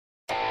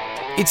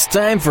It's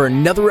time for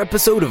another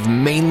episode of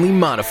Mainly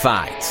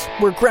Modifieds,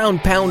 where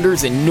ground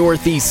pounders and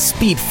Northeast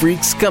speed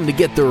freaks come to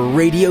get their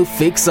radio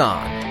fix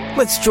on.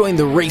 Let's join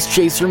the Race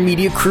Chaser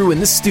Media crew in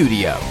the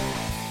studio.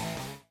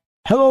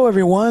 Hello,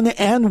 everyone,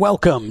 and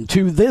welcome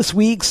to this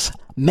week's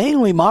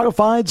Mainly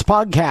Modifieds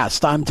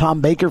podcast. I'm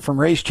Tom Baker from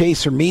Race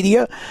Chaser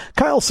Media.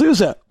 Kyle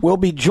Souza will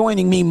be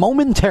joining me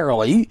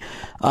momentarily.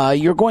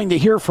 You're going to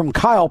hear from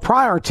Kyle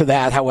prior to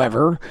that,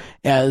 however,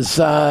 as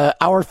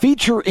our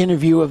feature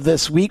interview of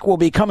this week will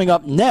be coming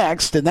up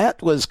next, and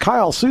that was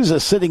Kyle Souza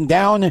sitting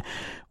down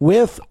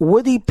with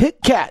Woody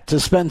Pitkat to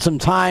spend some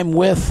time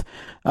with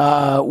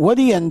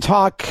Woody and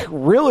talk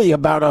really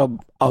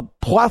about a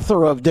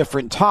plethora of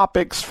different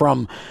topics,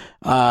 from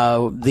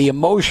the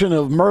emotion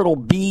of Myrtle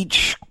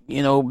Beach,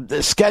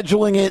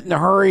 scheduling it in a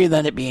hurry,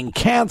 then it being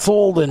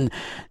canceled, and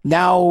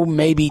now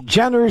maybe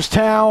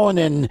Jennerstown,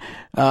 and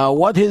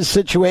what his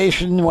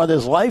situation, what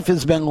his life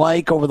has been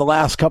like over the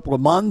last couple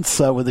of months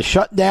with the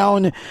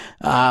shutdown,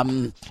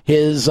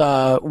 his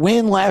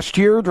win last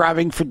year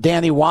driving for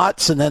Danny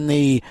Watts, and then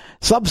the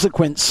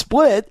subsequent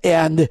split,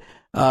 and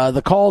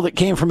the call that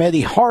came from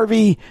Eddie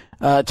Harvey.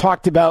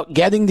 Talked about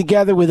getting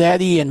together with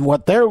Eddie and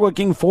what they're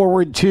looking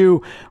forward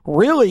to.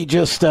 Really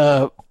just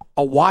a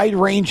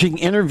wide-ranging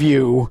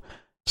interview.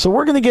 So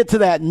we're going to get to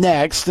that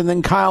next, and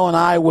then Kyle and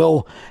I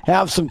will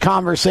have some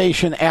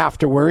conversation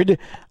afterward.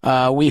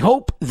 We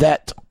hope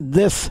that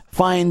this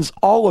finds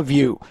all of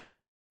you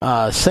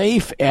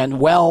safe and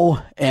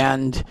well,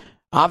 and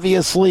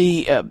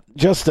obviously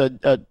just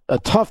a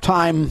tough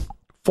time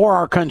for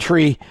our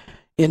country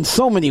in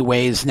so many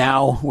ways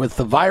now with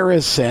the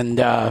virus and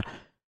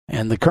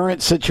the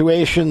current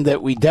situation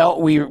that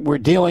we're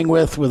dealing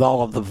with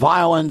all of the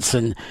violence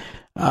and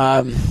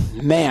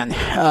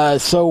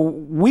so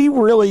we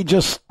really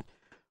just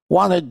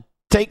want to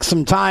take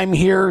some time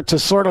here to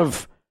sort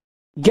of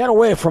get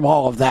away from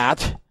all of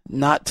that,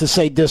 not to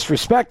say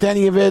disrespect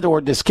any of it or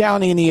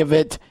discount any of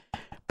it,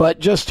 but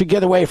just to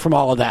get away from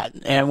all of that.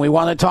 And we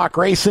want to talk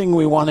racing.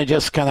 We want to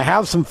just kind of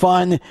have some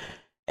fun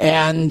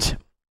and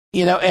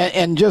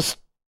just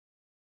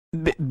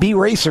be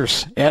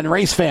racers and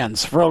race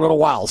fans for a little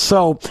while.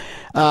 So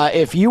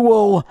if you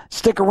will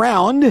stick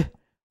around,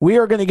 we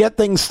are going to get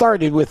things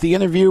started with the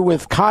interview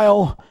with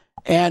Kyle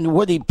and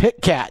Woody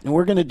Pitkat, and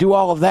we're going to do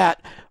all of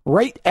that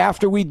right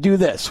after we do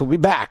this. We'll be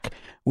back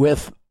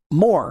with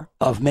more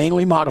of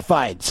Mainly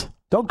Modifieds.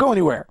 Don't go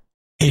anywhere.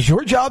 Is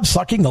your job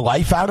sucking the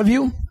life out of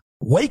you?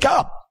 Wake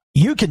up.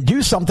 You can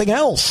do something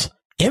else.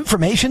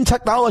 Information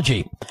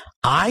technology.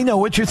 I know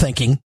what you're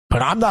thinking,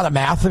 but I'm not a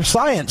math or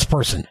science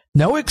person.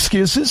 No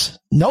excuses,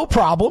 no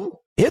problem.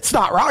 It's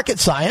not rocket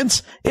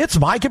science. It's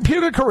my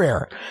computer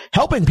career.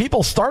 Helping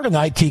people start an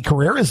IT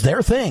career is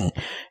their thing.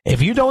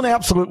 If you don't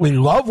absolutely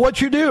love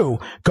what you do,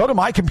 go to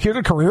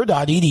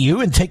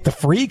mycomputercareer.edu and take the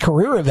free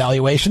career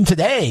evaluation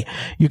today.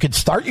 You can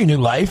start your new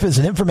life as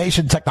an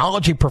information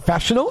technology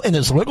professional in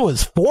as little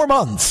as 4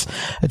 months.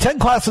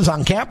 Attend classes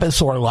on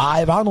campus or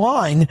live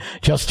online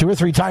just 2 or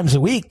 3 times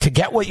a week to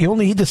get what you'll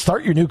need to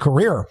start your new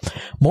career.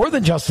 More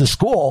than just a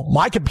school,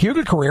 My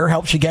Computer Career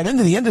helps you get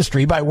into the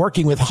industry by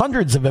working with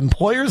hundreds of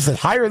employers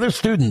that hire their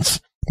students.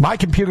 My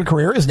Computer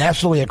Career is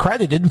nationally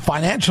accredited, and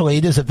financial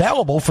aid is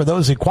available for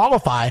those who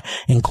qualify,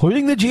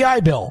 including the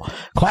GI Bill.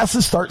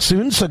 Classes start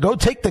soon, so go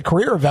take the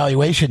career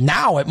evaluation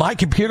now at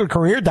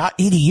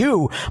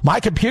mycomputercareer.edu.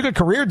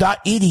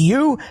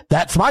 mycomputercareer.edu.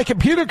 That's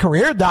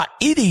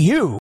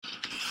mycomputercareer.edu.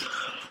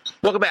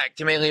 Welcome back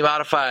to Mainly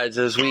Modifieds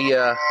as we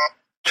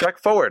trek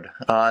forward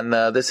on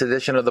this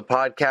edition of the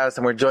podcast,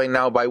 and we're joined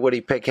now by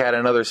Woody Pitkat,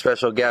 another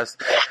special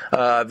guest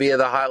via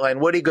the hotline.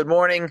 Woody, good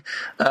morning.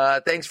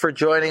 Thanks for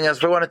joining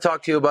us. We want to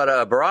talk to you about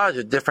a barrage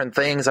of different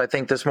things, I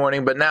think, this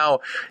morning, but now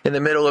in the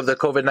middle of the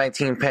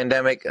COVID-19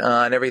 pandemic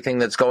and everything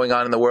that's going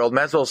on in the world,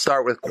 might as well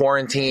start with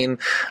quarantine.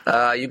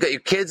 You've got your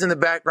kids in the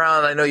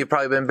background. I know you've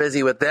probably been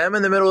busy with them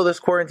in the middle of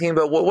this quarantine,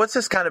 but what's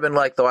this kind of been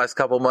like the last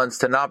couple of months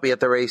to not be at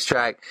the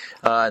racetrack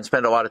and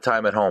spend a lot of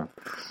time at home?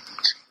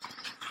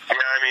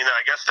 Yeah,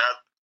 I guess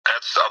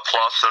that's a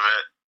plus of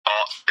it,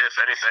 if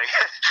anything,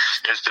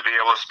 is to be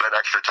able to spend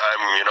extra time,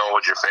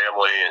 with your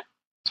family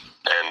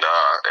and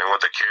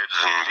with the kids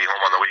and be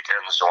home on the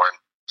weekends when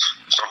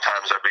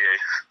sometimes I'd be,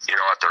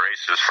 at the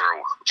races for a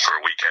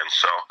weekend.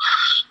 So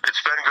it's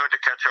been good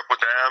to catch up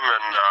with them,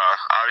 and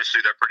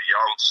obviously they're pretty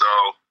young, so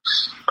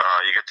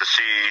you get to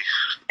see,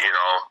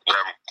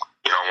 them,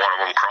 one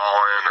of them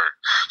crawling or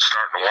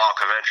starting to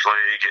walk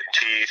eventually, getting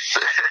teeth,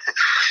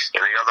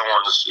 and the other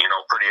one's,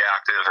 pretty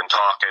active and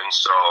talking.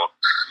 So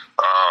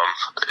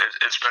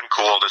it's been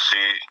cool to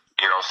see,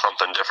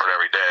 something different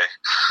every day.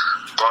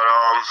 But,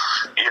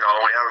 we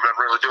haven't been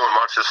really doing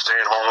much, just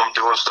staying home,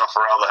 doing stuff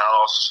around the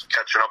house,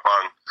 catching up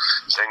on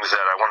things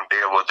that I wouldn't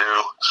be able to do.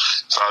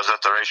 So I was at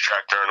the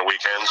racetrack during the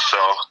weekend, so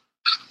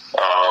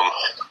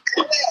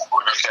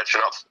we're just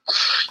catching up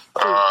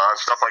on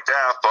stuff like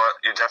that. But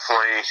you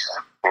definitely,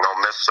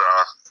 miss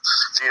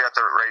being at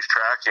the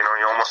racetrack. You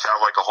almost have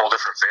like a whole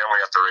different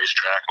family at the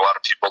racetrack. A lot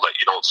of people that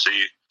you don't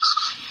see,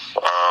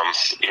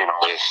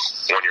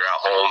 when you're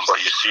at home,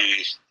 but you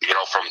see,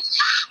 from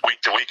week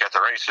to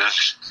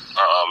races.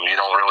 You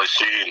don't really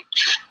see,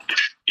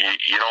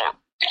 you don't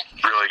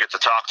really get to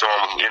talk to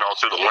them,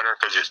 through the winter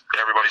because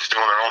everybody's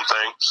doing their own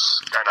thing,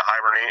 kind of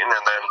hibernating,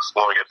 and then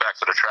when we get back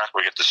to the track,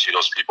 we get to see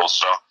those people.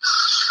 So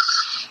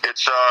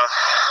it's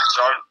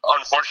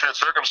unfortunate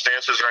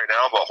circumstances right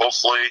now, but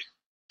hopefully,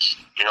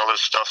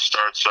 this stuff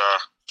starts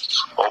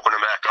opening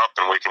back up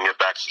and we can get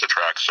back to the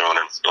track soon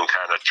and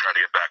kind of try to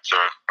get back to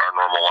our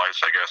normal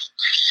lives, I guess.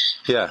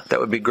 Yeah, that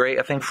would be great,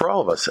 I think, for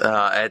all of us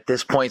at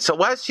this point. So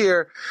last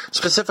year,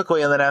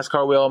 specifically in the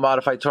NASCAR Wheel and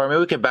Modified Tour, maybe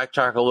we can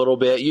backtrack a little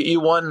bit.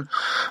 You won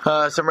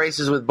some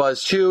races with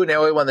Buzz Chu.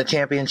 Now won the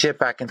championship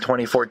back in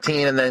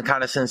 2014, and then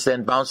kind of since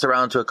then bounced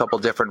around to a couple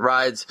different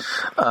rides.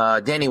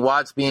 Danny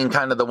Watts being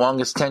kind of the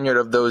longest tenured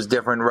of those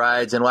different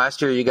rides. And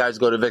last year, you guys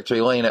go to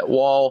Victory Lane at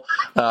Wall.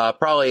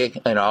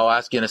 Probably, I'll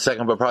ask you in a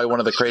second, but probably one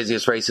of the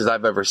craziest races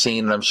I've ever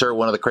seen, and I'm sure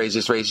one of the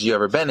craziest races you've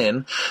ever been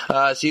in.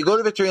 So you go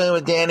to Victory Lane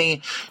with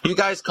Danny. You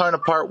guys kind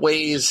of part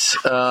ways,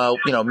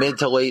 mid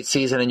to late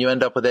season, and you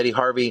end up with Eddie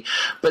Harvey.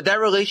 But that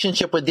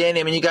relationship with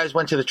Danny, you guys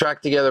went to the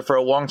track together for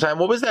a long time.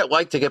 What was that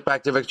like to get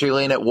back to Victory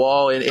Lane at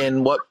Wall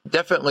in what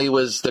definitely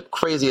was the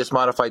craziest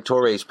Modified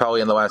Tour race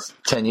probably in the last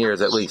 10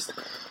 years at least?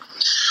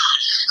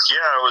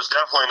 Yeah, it was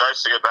definitely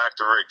nice to get back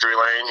to Victory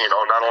Lane,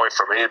 not only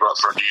for me, but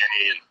for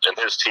Danny and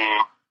his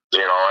team.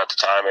 At the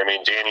time,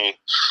 Danny,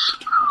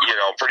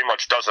 pretty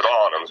much does it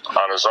all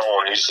on his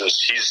own. He's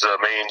the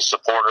main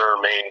supporter,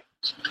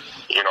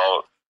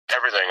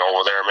 everything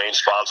over there, main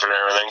sponsor and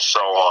everything. So,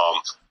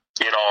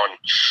 and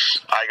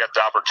I got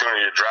the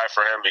opportunity to drive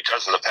for him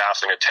because of the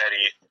passing of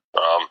Teddy.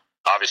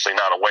 Obviously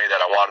not a way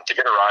that I wanted to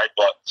get a ride,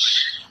 but,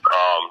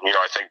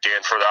 I think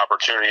Dan for the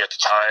opportunity at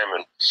the time,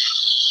 and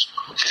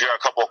he's got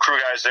a couple of crew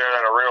guys there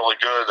that are really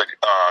good.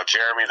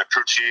 Jeremy, the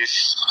crew chief,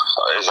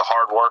 is a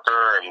hard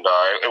worker, and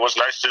it was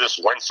nice to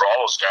just win for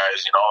all those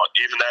guys.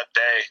 Even that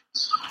day,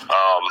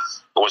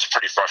 it was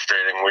pretty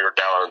frustrating. We were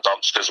down in the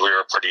dumps because we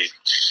were pretty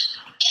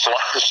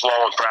slow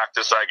in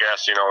practice, I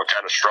guess. We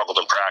kind of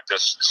struggled in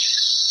practice.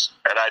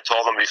 And I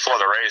told them before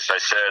the race, I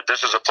said,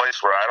 this is a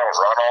place where I don't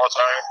run all the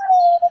time,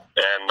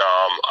 and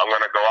I'm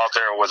going to go out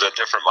there with a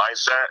different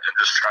mindset and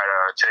just try to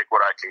take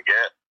what I can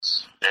get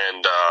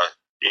and,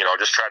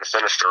 just try to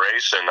finish the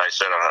race. And I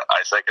said,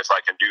 I think if I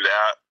can do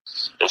that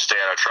and stay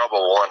out of trouble,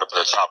 we'll end up in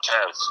the top 10.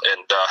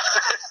 And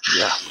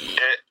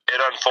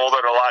it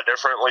unfolded a lot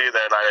differently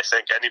than I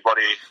think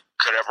anybody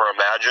could ever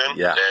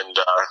imagine. Yeah. And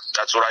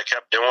that's what I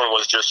kept doing,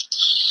 was just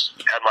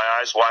had my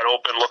eyes wide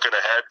open, looking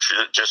ahead,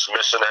 just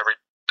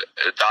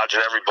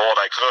dodging every bullet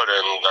I could,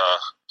 and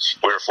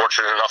we were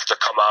fortunate enough to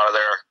come out of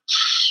there,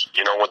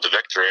 with the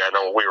victory. I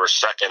know we were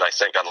second, I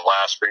think, on the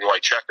last green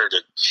white checkered,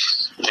 and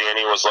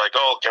Danny was like,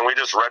 "Oh, can we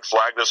just red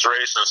flag this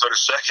race and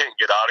finish second and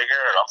get out of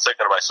here?" And I'm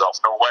thinking to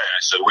myself, "No way!" I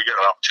said, "We get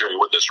an opportunity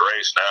with this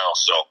race now,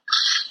 so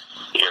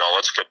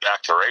let's get back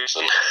to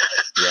racing."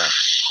 Yeah,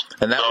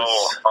 and that was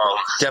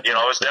it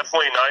was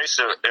definitely nice.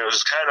 It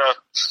was kind of,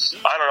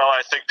 I don't know.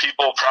 I think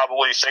people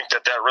probably think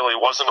that really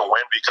wasn't a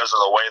win because of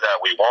the way that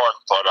we won,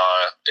 but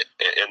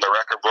in the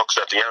record books,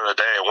 at the end of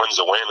the day, a win's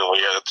a win, and we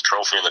had the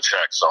trophy and the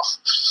check. So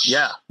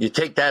yeah, you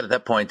take that at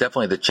that point,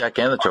 definitely the check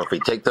and the trophy.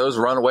 Take those,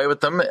 run away with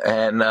them,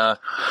 and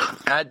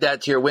add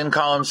that to your win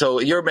column. So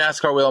your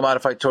NASCAR Wheel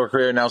Modified Tour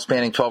career now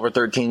spanning 12 or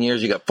 13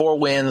 years. You got 4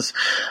 wins,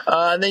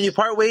 and then you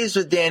part ways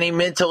with Danny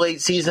mid to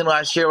late season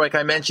last year, like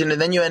I mentioned,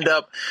 and then you end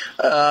up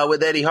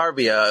with Eddie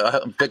Harvey,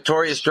 a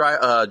victorious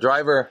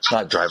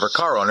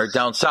car owner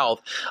down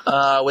south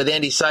with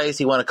Andy Seiss.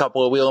 He won a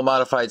couple of Wheel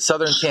Modified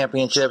Southern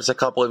Championships a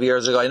couple of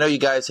years ago. I know you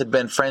guys had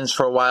been friends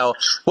for a while.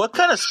 What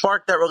kind of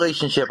sparked that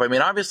relationship?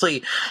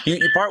 Obviously, you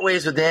part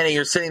ways with Danny.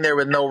 You're sitting there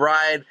with no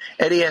ride.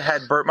 Eddie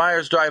had Burt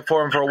Myers drive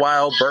for him for a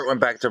while. Burt went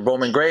back to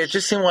Bowman Gray. It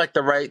just seemed like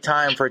the right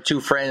time for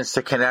 2 friends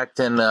to connect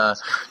and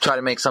try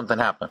to make something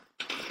happen.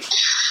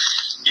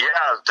 Yeah,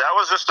 that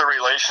was just a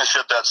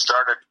relationship that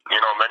started,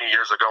 many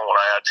years ago when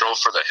I drove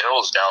for the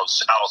Hills down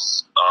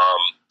south.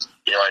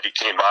 Eddie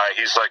came by.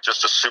 He's like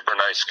just a super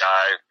nice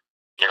guy,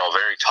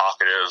 very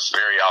talkative,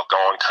 very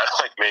outgoing, kind of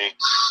like me.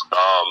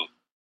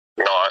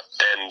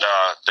 And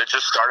it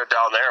just started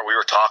down there. We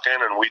were talking,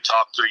 and we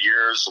talked through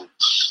years. And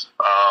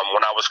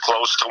when I was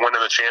close to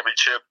winning the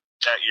championship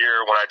that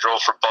year, when I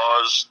drove for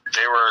Buzz,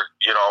 they were,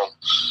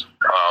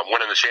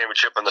 winning the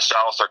championship in the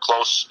South, or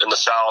close in the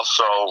South.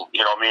 So,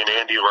 me and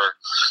Andy were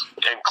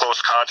in close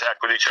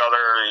contact with each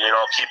other,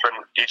 keeping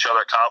each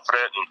other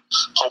confident and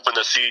hoping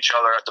to see each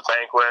other at the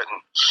banquet, and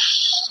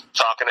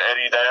talking to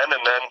Eddie then.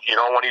 And then,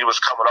 when he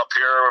was coming up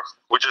here,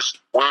 we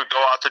would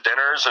go out to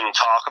dinners and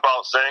talk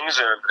about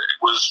things. And it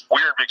was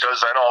weird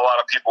because I know a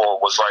lot of people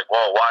was like,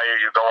 well, why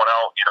are you going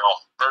out,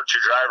 Bert's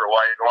your driver,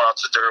 why are you going out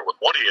to dinner with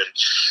Woody?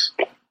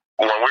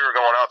 And when we were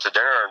going out to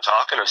dinner and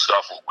talking and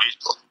stuff,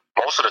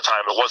 most of the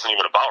time it wasn't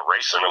even about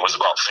racing. It was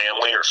about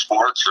family or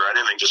sports or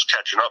anything, just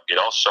catching up,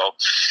 So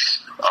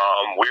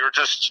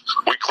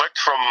we clicked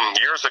from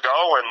years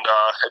ago, and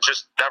it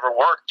just never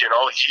worked. He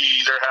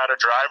either had a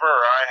driver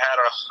or I had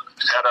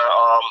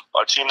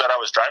a team that I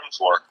was driving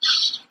for.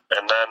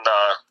 And then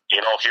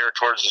here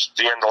towards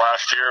the end of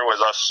last year,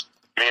 with us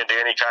me and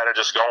Danny kind of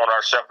just going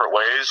our separate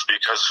ways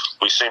because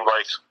we seemed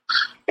like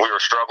we were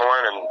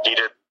struggling and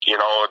needed,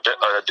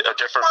 a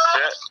different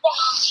fit.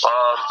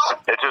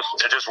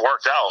 It just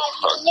worked out.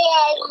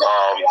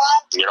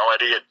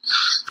 Eddie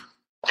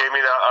gave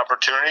me that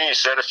opportunity. He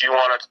said, if you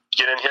want to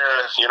get in here,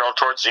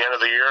 towards the end of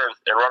the year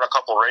and run a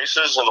couple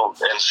races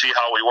and see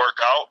how we work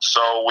out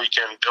so we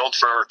can build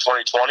for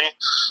 2020,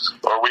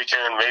 or we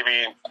can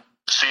maybe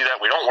see that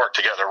we don't work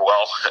together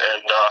well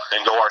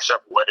and go our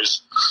separate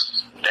ways.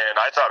 And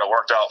I thought it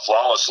worked out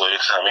flawlessly.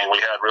 I mean, we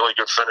had really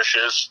good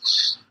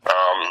finishes.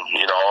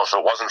 If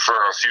it wasn't for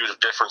a few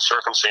different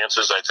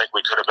circumstances, I think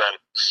we could have been,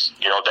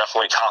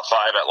 definitely top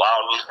 5 at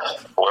Loudon,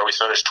 where we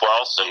finished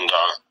 12th. And,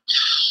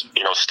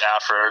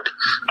 Stafford,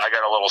 I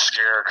got a little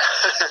scared.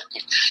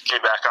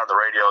 Came back on the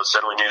radio and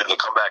said we needed to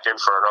come back in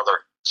for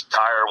another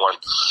tire when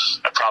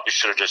I probably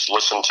should have just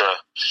listened to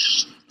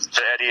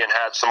Eddie and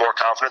had some more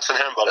confidence in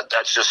him. But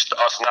that's just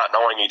us not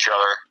knowing each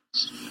other,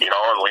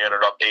 and we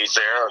ended up 8th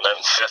there and then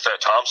 5th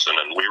at Thompson.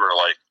 And we were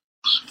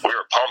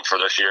pumped for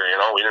this year.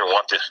 We didn't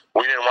want the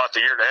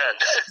year to end.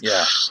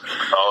 Yeah.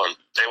 And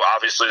they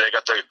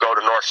got to go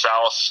to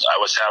North-South. I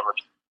was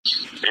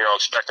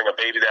expecting a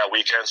baby that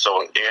weekend,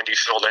 so Andy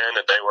filled in,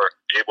 and they were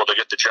able to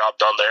get the job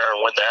done there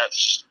and win that.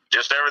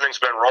 Just everything's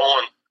been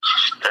rolling,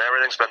 and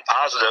everything's been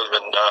positive,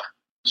 and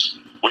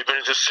we've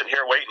been just sitting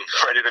here waiting,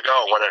 ready to go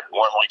when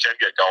we can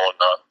get going.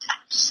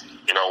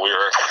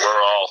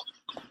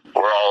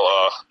 We're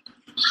all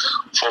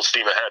full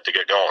steam ahead to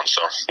get going.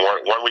 So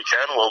when we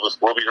can,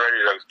 we'll be ready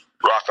to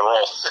rock and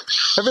roll.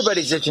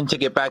 Everybody's itching to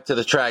get back to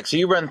the track. So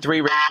you run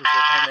 3 races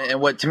with him, and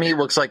what to me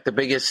looks like the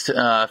biggest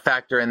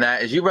factor in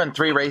that is you run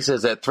 3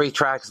 races at 3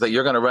 tracks that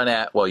you're going to run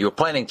at, well, you're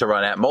planning to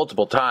run at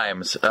multiple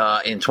times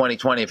in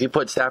 2020. If you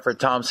put Stafford,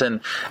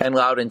 Thompson, and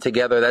Loudon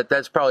together,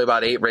 that's probably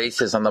about 8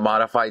 races on the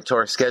modified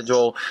tour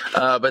schedule.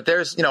 But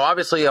there's,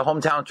 obviously a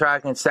hometown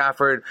track in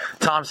Stafford.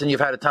 Thompson,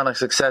 you've had a ton of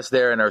success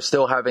there and are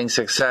still having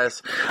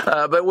success.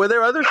 But were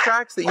there other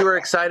tracks that you were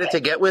excited to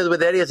get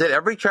with Eddie? Is it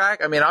every track?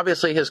 I mean,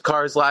 obviously his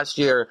cars last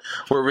year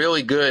were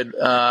really good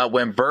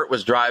when Burt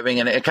was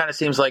driving, and it kind of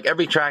seems like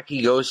every track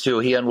he goes to,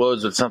 he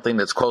unloads with something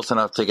that's close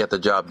enough to get the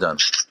job done.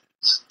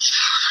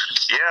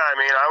 Yeah, I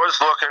mean, I was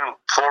looking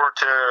forward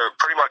to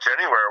pretty much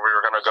anywhere we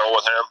were going to go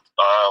with him.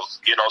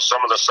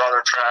 Some of the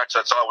southern tracks,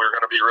 I thought we were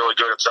going to be really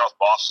good at South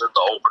Boston,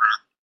 the opener.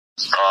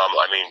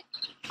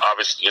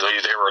 Obviously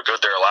they were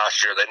good there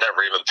last year. They never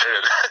even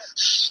pitted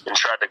and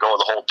tried to go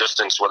the whole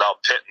distance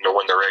without pitting to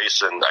win the race,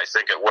 and I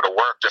think it would have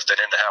worked if they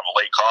didn't have a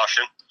late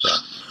caution.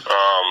 Yeah.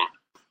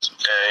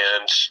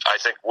 And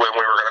I think when we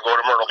were going to go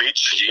to Myrtle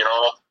Beach,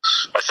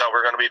 I thought we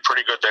were going to be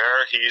pretty good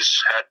there. He's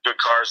had good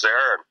cars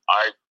there, and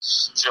I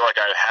feel like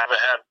I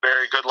haven't had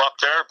very good luck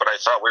there, but I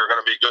thought we were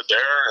going to be good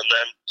there. And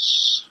then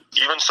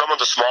even some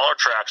of the smaller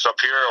tracks up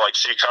here, like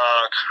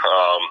Seekonk,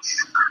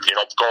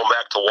 going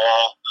back to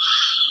Wall,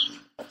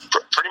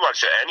 pretty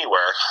much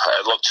anywhere,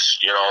 I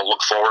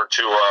look forward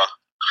to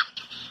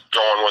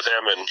going with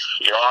him. And,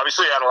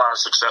 obviously he had a lot of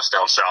success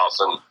down south,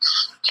 and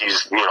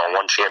he's,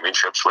 won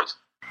championships with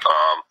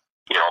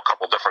a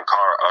couple different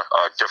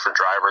different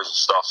drivers and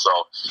stuff. So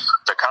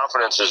the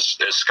confidence is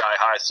sky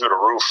high through the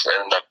roof,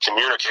 and the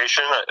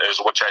communication is,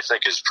 which I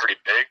think is pretty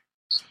big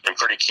and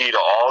pretty key to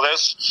all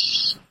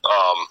this.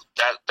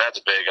 That's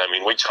big. I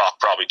mean, we talk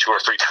probably 2 or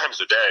 3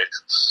 times a day.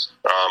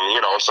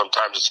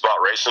 Sometimes it's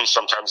about racing,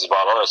 sometimes it's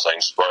about other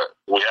things, but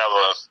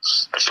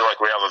I feel like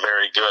we have a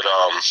very good,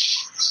 I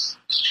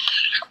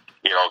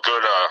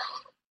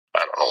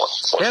don't know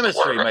what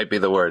chemistry might be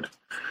the word.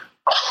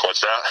 What's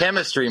that?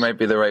 Chemistry might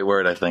be the right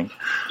word, I think.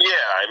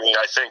 Yeah, I mean,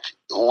 I think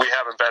we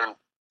haven't been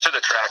to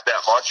the track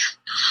that much,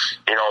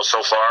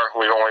 so far.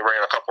 We've only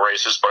ran a couple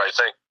races, but I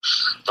think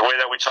the way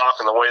that we talk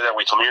and the way that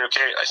we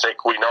communicate, I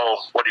think we know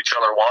what each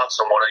other wants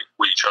and what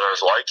each other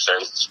likes.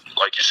 And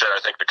like you said,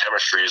 I think the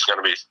chemistry is going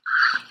to be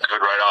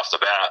good right off the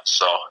bat.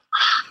 So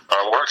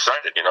we're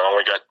excited. We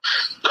got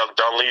Doug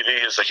Dunleavy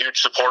is a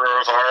huge supporter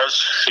of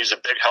ours. He's a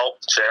big help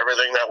to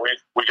everything that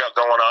we got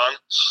going on.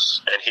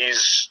 And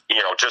he's,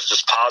 just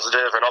as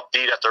positive and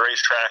upbeat at the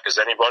racetrack as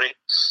anybody.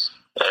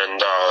 And,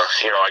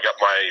 I got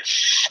my,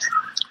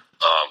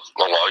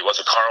 he was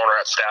a car owner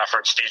at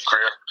Stafford, Steve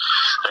Greer,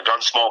 a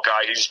Gunsmoke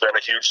guy. He's been a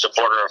huge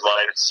supporter of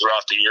mine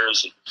throughout the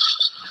years, and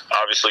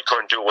obviously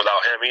couldn't do it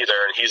without him either.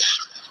 And he's,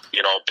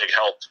 a big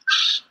help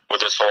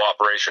with this whole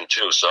operation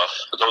too. So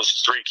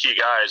those 3 key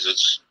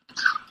guys,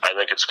 I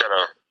think it's going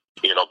to,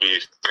 be a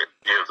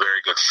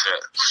very good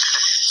fit.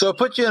 So it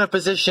put you in a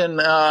position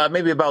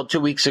maybe about 2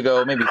 weeks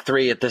ago, maybe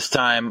 3 at this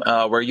time,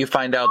 where you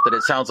find out that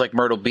it sounds like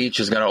Myrtle Beach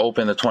is going to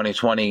open the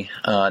 2020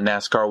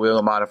 NASCAR Wheel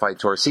and Modified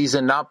Tour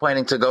season. Not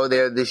planning to go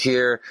there this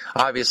year,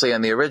 obviously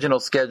on the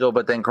original schedule,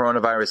 but then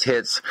coronavirus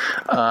hits.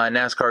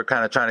 NASCAR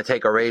kind of trying to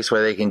take a race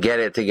where they can get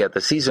it to get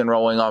the season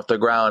rolling off the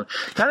ground.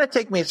 Kind of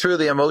take me through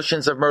the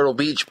emotions of Myrtle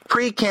Beach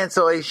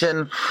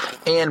pre-cancellation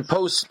and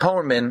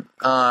postponement.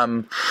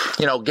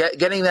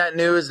 Getting that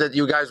news that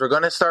you guys were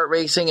going to start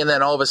racing, and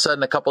then all of a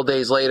sudden, a couple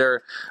days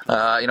later,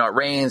 it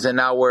rains, and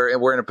now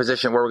we're in a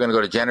position where we're going to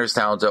go to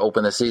Jennerstown to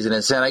open the season.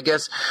 And I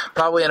guess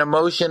probably an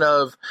emotion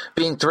of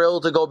being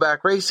thrilled to go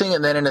back racing,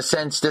 and then in a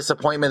sense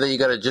disappointment that you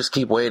got to just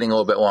keep waiting a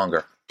little bit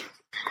longer.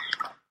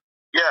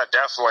 Yeah,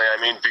 definitely. I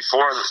mean,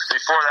 before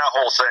that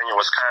whole thing, it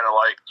was kind of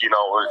like,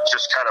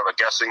 just kind of a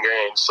guessing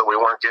game, so we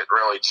weren't getting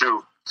really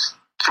too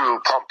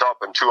pumped up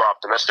and too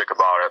optimistic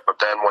about it. But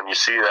then when you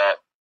see that,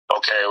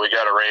 okay, we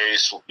got a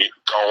race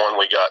going,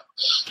 we got,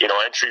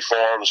 entry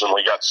forms, and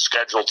we got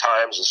scheduled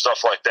times and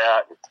stuff like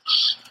that,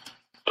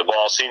 the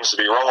ball seems to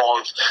be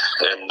rolling,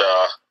 and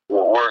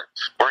we're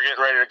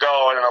getting ready to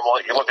go, and I'm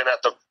like looking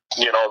at the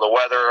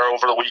weather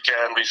over the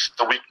weekend,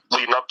 the week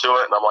leading up to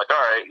it, and I'm like, all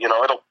right,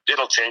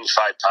 it'll change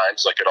 5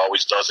 times like it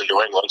always does in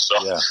New England, so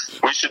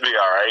we should be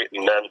all right.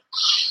 And then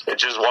it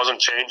just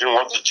wasn't changing,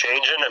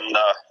 and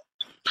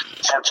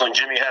fortunately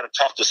Jimmy had a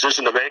tough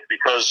decision to make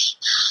because,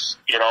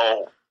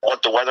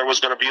 what the weather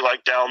was going to be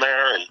like down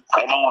there, and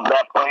I know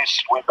that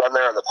place, we've been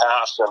there in the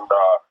past, and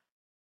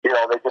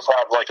they just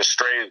have like a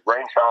stray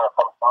rain shower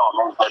come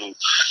down, and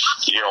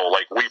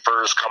like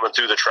weepers coming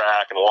through the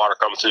track and water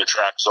coming through the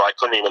track. So I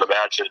couldn't even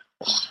imagine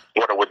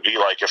what it would be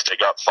like if they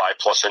got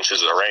 5+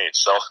 inches of rain.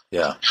 So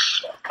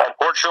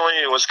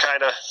unfortunately, it was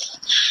kind of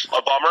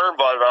a bummer.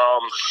 But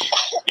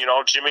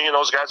Jimmy and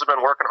those guys have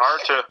been working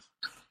hard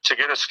to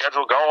get a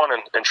schedule going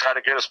and try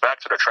to get us back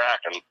to the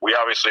track, and we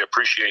obviously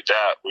appreciate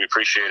that. We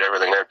appreciate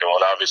everything they're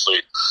doing.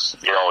 Obviously,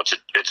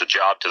 it's a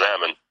job to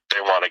them, and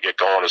they want to get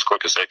going as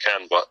quick as they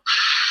can. But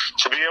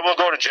to be able to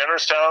go to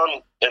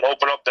Jennerstown and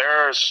open up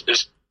there is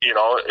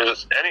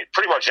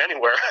pretty much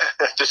anywhere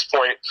at this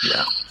point,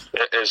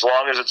 as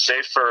long as it's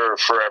safe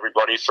for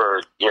everybody,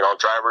 for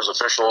drivers,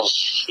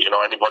 officials,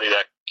 anybody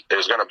that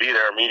is going to be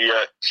there,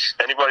 media,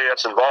 anybody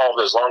that's involved,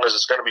 as long as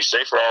it's going to be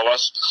safe for all of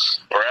us,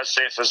 or as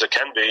safe as it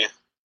can be,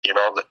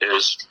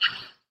 is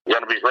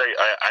going to be great.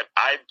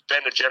 I've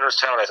been to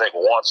Jennerstown, I think,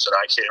 once, and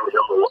I can't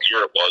remember what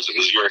year it was. It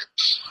was year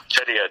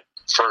Teddy had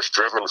first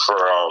driven for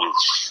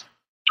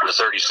the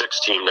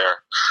 36 team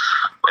there,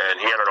 and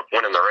he ended up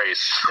winning the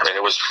race, and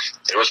it was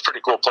a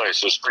pretty cool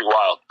place. It was pretty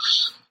wild.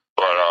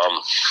 But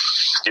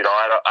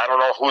I don't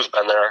know who's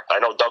been there. I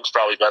know Doug's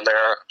probably been there.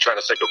 I'm trying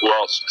to think of who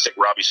else. I think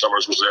Robbie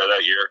Summers was there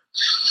that year.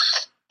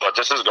 But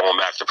this is going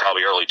back to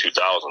probably early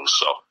 2000s.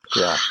 So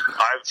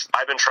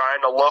I've been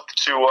trying to look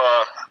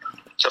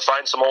to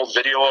find some old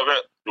video of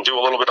it and do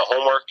a little bit of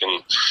homework.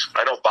 And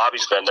I know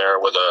Bobby's been there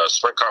with a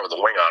sprint car with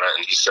a wing on it,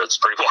 and he said it's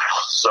pretty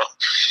wild. So,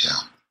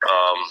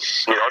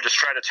 just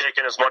try to take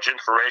in as much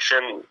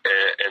information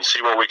and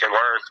see what we can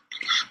learn.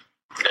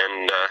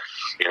 And,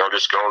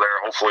 just go there,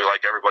 hopefully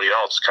like everybody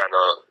else, kind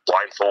of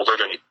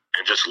blindfolded and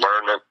just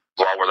learn it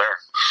while we're there.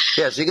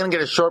 Yeah, so you're going to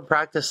get a short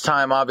practice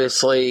time,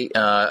 obviously,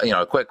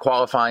 a quick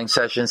qualifying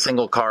session,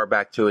 single car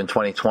back to in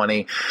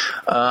 2020,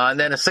 and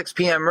then a 6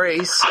 p.m.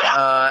 race.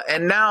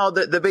 And now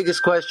the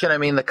biggest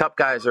question, the Cup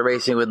guys are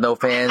racing with no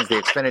fans, the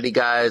Xfinity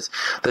guys,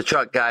 the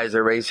truck guys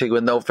are racing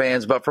with no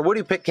fans. But for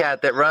Woody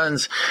Pitkat, that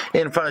runs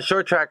in front of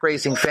short track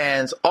racing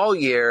fans all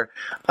year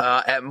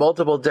at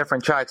multiple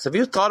different tracks, have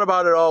you thought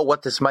about it all,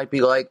 what this might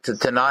be like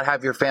to not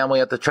have your family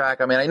at the track?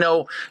 I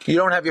know you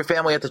don't have your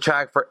family at the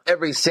track for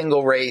every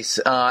single race,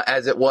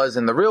 as it was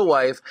in the real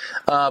life,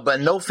 but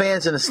no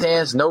fans in the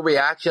stands, no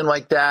reaction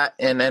like that.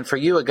 And for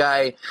you, a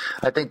guy,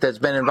 I think that's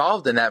been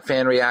involved in that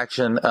fan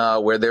reaction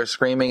where they're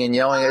screaming and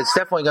yelling, it's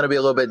definitely going to be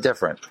a little bit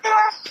different.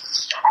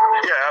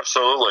 Yeah,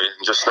 absolutely.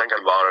 Just thinking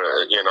about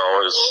it,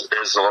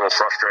 is a little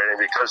frustrating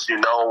because,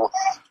 and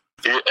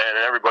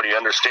everybody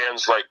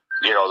understands, the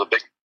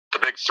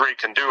big three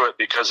can do it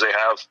because they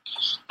have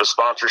the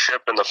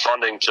sponsorship and the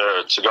funding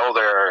to go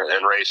there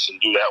and race and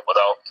do that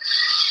without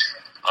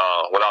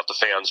the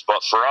fans.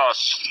 But for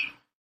us,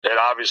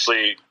 I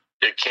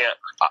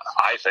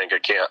think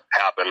it can't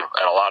happen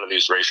at a lot of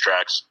these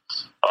racetracks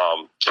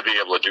to be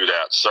able to do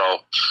that. So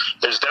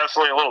it's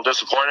definitely a little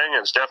disappointing,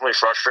 and it's definitely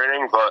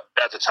frustrating, but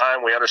at the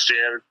time we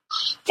understand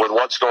with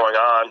what's going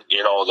on,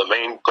 the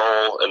main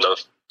goal and the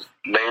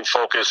main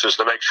focus is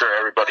to make sure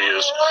everybody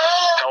is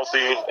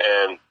healthy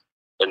and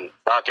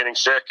not getting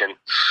sick and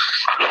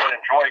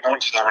enjoy going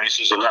to the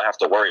races and not have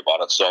to worry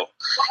about it. So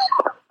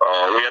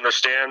we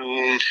understand,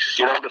 the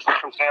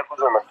circumstances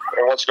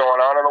and what's going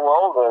on in the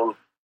world. And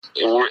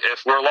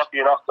if we're lucky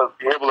enough to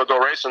be able to go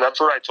racing, that's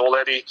what I told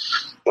Eddie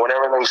when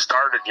everything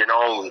started,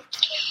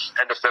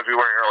 end of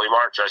February, early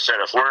March. I said,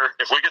 if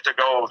we get to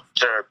go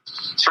to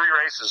 3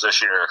 races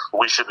this year,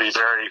 we should be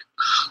very,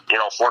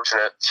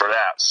 fortunate for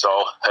that. So,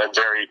 and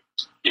very,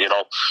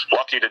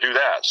 lucky to do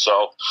that.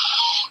 So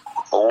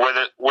with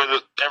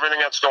everything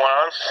that's going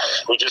on,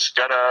 we just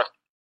gotta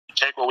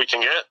take what we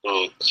can get,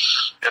 and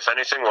if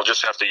anything, we'll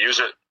just have to use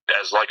it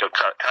as like a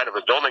kind of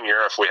a building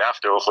year if we have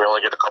to, if we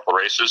only get a couple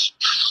races,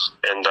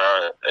 and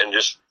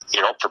just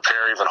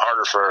prepare even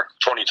harder for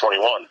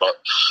 2021. But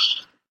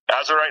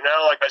as of right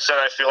now, like I said,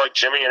 I feel like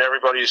Jimmy and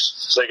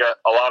they got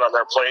a lot on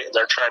their plate, and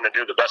they're trying to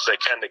do the best they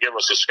can to give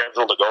us a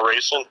schedule to go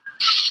racing.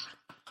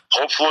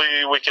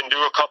 Hopefully we can do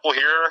a couple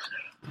here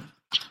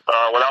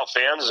without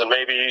fans, and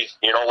maybe,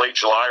 late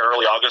July,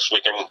 early August,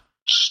 we can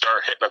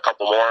start hitting a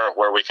couple more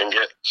where we can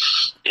get,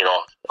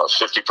 a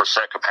 50%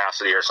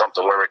 capacity or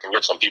something where we can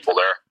get some people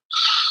there.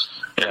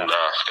 And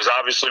because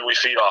obviously we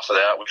feed off of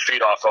that. We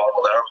feed off all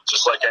of that,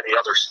 just like any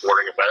other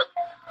sporting event.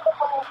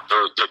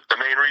 The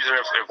main reason,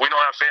 if we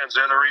don't have fans,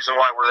 they're the reason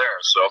why we're there.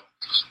 So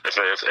if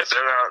they're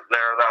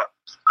not,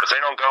 if they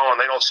don't go and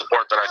they don't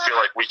support, then I feel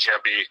like we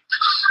can't be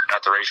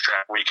at the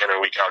racetrack week in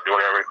and week out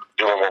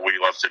doing what we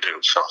love to do.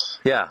 So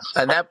yeah,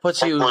 and that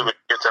puts you. Hopefully we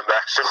can get them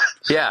back soon.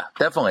 Yeah,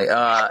 definitely.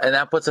 And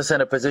that puts us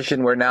in a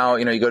position where now,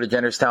 you go to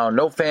Jennerstown,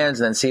 no fans,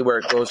 and then see where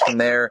it goes from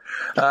there.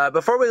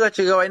 Before we let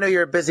you go, I know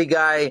you're a busy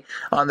guy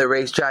on the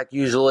racetrack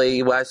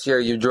usually. Last year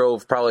you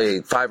drove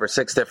probably 5 or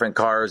 6 different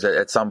cars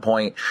at some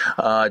point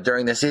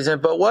during the season.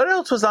 But what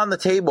else was on the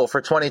table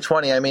for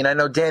 2020? I mean, I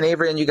know Dan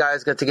Avery and you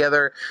guys got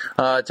together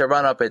to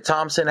run up at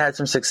Thompson, had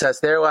some success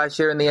there last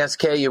year in the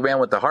SK. You ran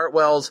with the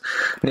Hartwells,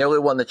 nearly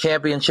won the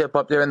championship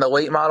up there in the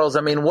late models.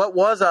 I mean, what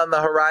was on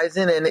the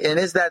horizon, and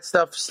is that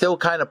stuff still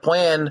kind of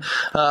planned,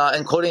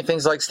 including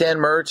things like Stan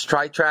Mertz,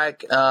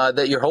 Tri-Track,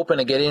 that you're hoping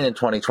to get in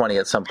 2020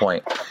 at some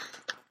point?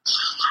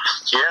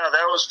 Yeah,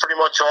 that was pretty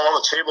much all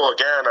on the table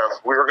again.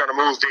 We were going to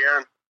move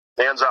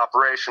Dan's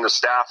operation to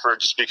Stafford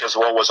just because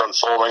of what was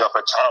unfolding up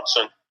at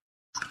Thompson.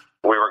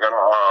 We were going to,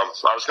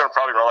 I was going to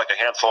probably run like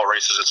a handful of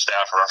races at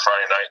Stafford on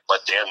Friday night,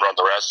 let Dan run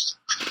the rest.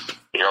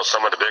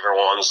 Some of the bigger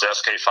ones, the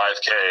SK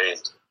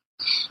 5K,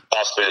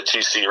 possibly a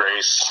TC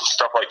race,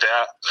 stuff like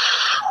that.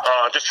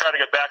 Just try to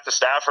get back to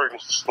Stafford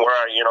where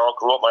I,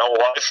 grew up my whole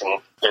life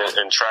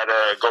and try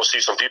to go see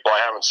some people I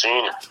haven't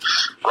seen,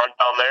 run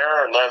down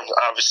there. And then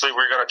obviously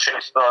we're going to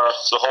chase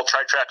the whole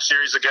Tri-Track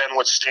series again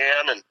with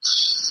Stan and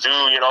do,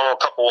 a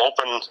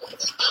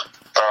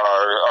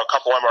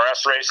couple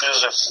MRS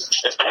races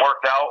if it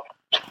worked out.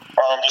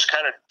 Just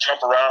kind of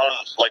jump around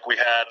like we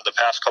had the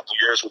past couple of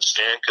years with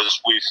Stan,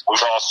 because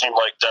we've all seemed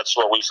like that's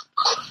what we've,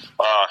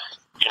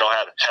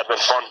 had been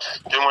fun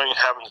doing,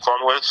 having fun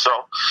with. So,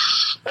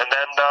 and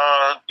then,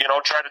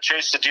 try to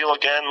chase the deal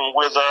again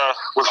with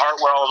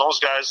Hartwell and those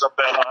guys up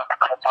at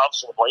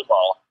Thompson and White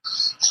Ball.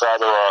 So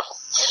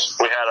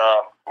we had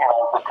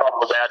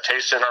a bad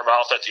taste in our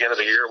mouth at the end of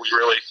the year. We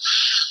really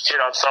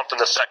hit on something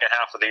the second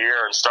half of the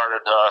year and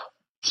started,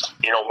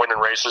 winning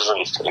races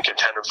and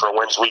contended for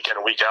wins week in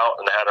and week out,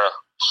 and had a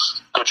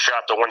good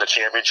shot to win the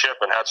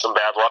championship, and had some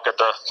bad luck at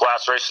the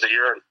last race of the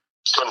year and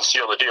couldn't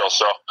seal the deal.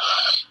 So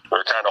we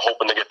were kind of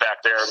hoping to get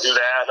back there and do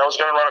that. And I was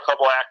going to run a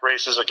couple ACT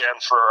races again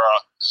for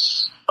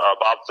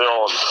Bob Phil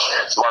and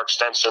Mark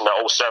Stenson, the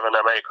 07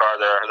 MA car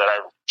there that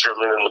I've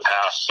driven in the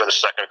past. Finished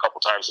second a couple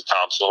times at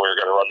Thompson. We were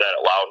going to run that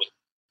at Loudon,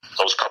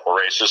 those couple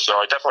races. So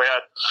I definitely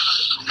had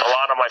a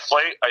lot on my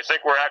plate. I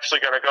think we're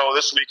actually going to go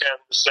this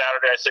weekend,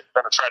 Saturday. I think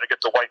we're going to try to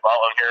get to White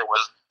Mountain here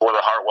with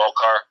a Hartwell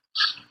car.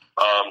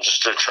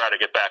 Just to try to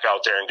get back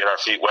out there and get our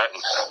feet wet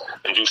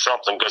and do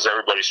something, because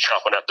everybody's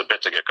chomping at the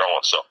bit to get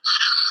going. So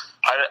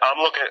I'm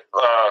looking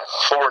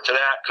forward to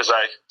that, because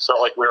I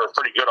felt like we were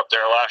pretty good up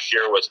there last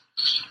year with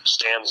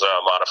Stan's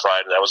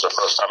modified, and that was the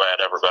first time I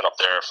had ever been up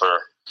there for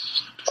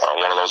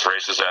one of those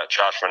races that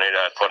Josh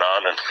Renata had put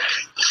on, and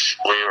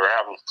we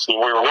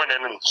were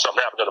winning, and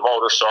something happened to the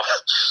motor. So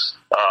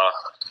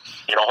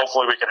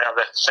hopefully we can have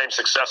that same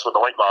success with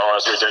the late model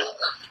as we did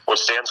with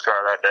Stan's car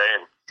that day,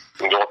 and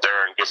go up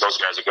there and give those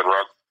guys a good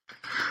run.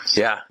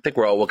 Yeah, I think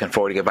we're all looking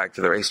forward to get back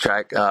to the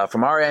racetrack.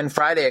 From our end,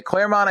 Friday at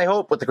Claremont, I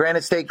hope, with the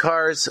Granite State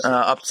cars,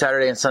 up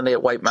Saturday and Sunday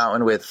at White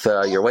Mountain with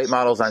your weight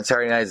models on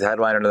Saturday night as a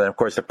headliner, and then, of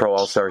course, the Pro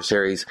All-Star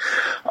Series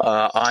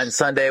on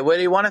Sunday.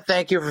 Woody, want to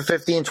thank you for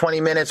 15, 20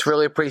 minutes.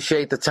 Really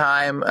appreciate the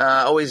time.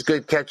 Always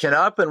good catching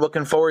up, and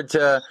looking forward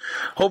to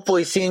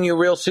hopefully seeing you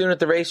real soon at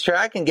the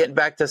racetrack and getting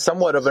back to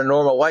somewhat of a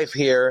normal life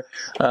here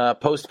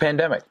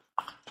post-pandemic.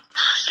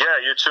 Yeah,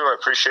 you too. I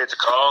appreciate the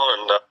call,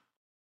 and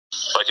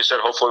like you said,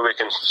 hopefully we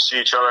can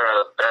see each other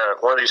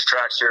at one of these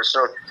tracks here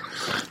soon.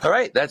 All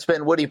right, that's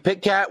been Woody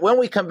Pitkat. When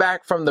we come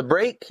back from the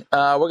break,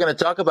 we're going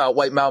to talk about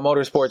White Mountain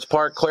Motorsports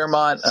Park,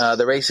 Claremont,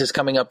 the races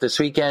coming up this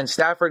weekend,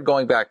 Stafford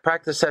going back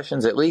practice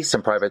sessions at least,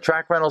 some private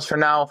track rentals for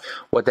now,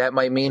 what that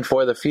might mean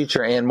for the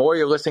future, and more.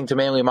 You're listening to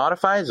Mainly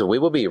Modifieds. We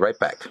will be right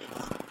back.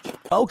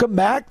 Welcome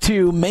back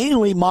to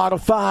Mainly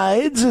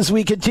Modifieds as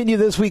we continue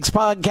this week's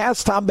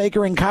podcast. Tom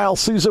Baker and Kyle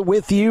Souza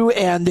with you,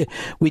 and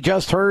we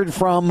just heard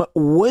from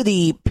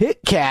Woody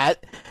Pitkat.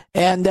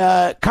 And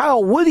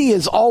Kyle, Woody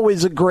is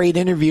always a great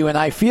interview, and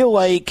I feel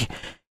like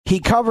he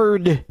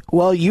covered,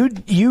 well,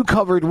 you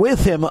covered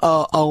with him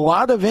a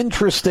lot of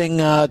interesting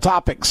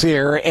topics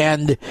here.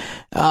 And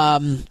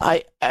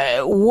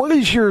what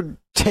is your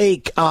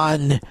take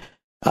on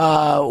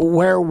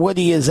where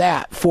Woody is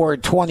at for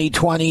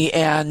 2020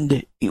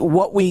 and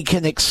what we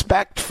can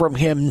expect from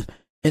him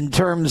in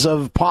terms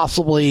of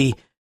possibly,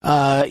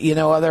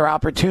 other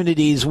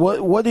opportunities?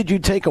 What did you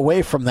take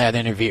away from that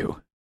interview?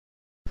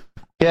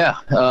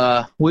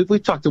 Yeah,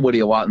 we've talked to Woody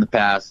a lot in the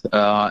past,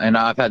 and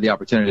I've had the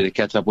opportunity to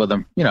catch up with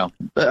him,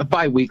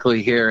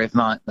 bi-weekly here, if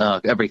not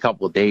every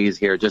couple of days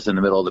here, just in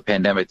the middle of the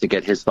pandemic, to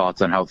get his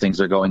thoughts on how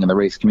things are going in the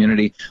race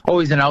community.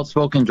 Always an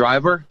outspoken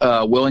driver,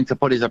 willing to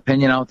put his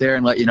opinion out there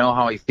and let you know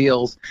how he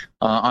feels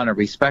on a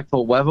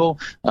respectful level,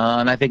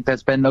 and I think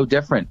that's been no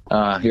different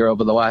here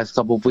over the last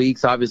couple of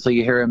weeks. Obviously,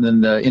 you hear him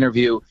in the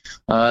interview,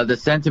 the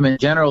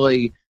sentiment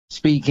generally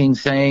speaking,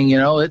 saying,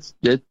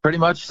 it pretty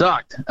much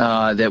sucked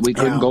that we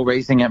couldn't go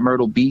racing at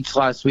Myrtle Beach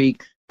last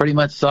week. Pretty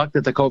much sucked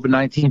that the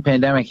COVID-19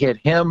 pandemic hit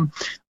him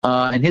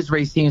and his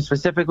race team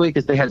specifically,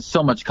 because they had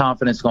so much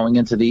confidence going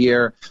into the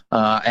year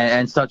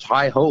and such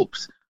high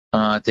hopes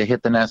to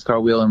hit the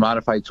NASCAR Wheel and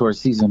Modified Tour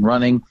season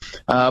running.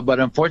 But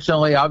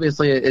unfortunately,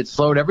 obviously, it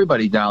slowed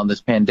everybody down.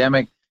 This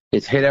pandemic,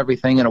 it's hit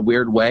everything in a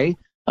weird way.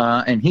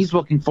 And he's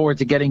looking forward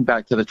to getting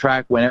back to the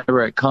track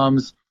whenever it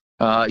comes.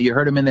 You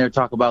heard him in there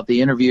talk about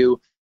the interview.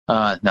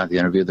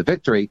 The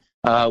victory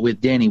with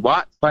Danny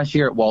Watt last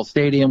year at Wall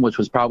Stadium, which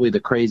was probably the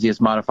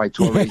craziest Modified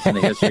Tour race in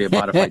the history of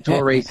Modified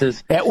Tour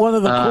races. At one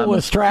of the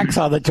coolest tracks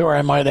on the tour,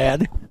 I might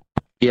add.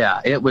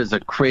 Yeah, it was a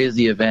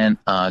crazy event.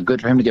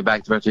 Good for him to get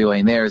back to victory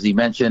lane there, as he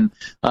mentioned.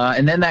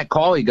 And then that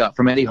call he got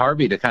from Eddie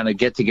Harvey to kind of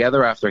get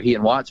together after he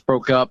and Watts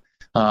broke up.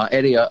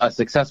 Eddie, a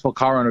successful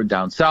car runner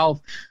down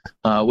south,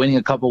 winning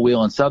a couple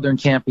Wheel and Southern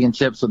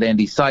championships with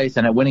Andy Seiss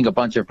and winning a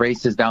bunch of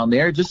races down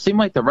there. It just seemed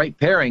like the right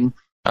pairing.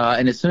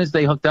 And as soon as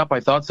they hooked up, I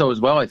thought so as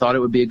well. I thought it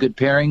would be a good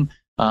pairing.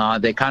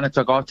 They kind of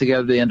took off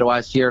together at the end of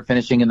last year,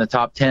 finishing in the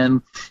top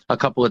 10 a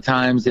couple of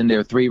times in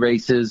their 3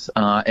 races,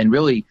 and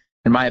really,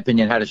 in my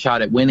opinion, had a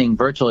shot at winning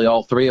virtually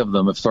all 3 of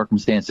them if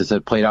circumstances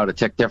had played out a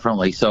tick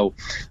differently. So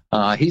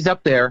he's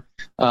up there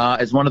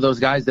as one of those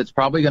guys that's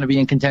probably going to be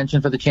in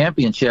contention for the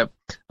championship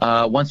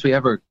once we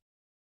ever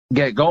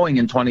get going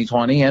in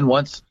 2020. And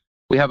once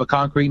we have a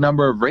concrete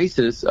number of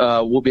races,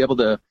 we'll be able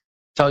to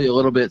tell you a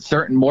little bit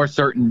more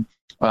certain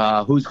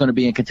who's going to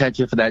be in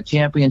contention for that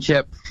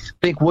championship. I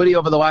think Woody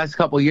over the last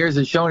couple of years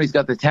has shown he's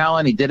got the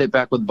talent. He did it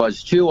back with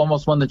Buzz Chu,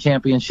 almost won the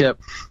championship.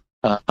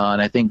 And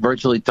I think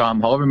virtually, Tom,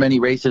 however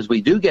many races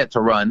we do get to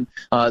run,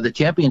 the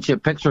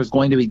championship picture is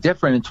going to be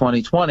different in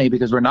 2020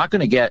 because we're not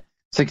going to get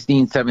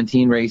 16,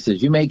 17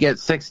 races. You may get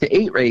 6 to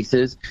 8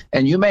 races,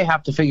 and you may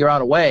have to figure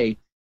out a way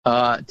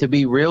to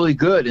be really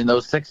good in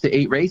those 6 to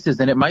 8 races.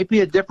 And it might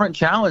be a different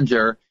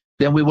challenger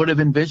than we would have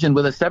envisioned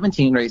with a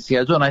 17-race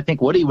schedule. And I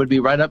think Woody would be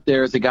right up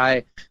there as a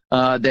guy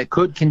that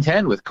could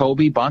contend with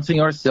Kobe,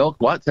 Bonsignor, Silk,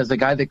 Watts as a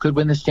guy that could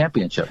win this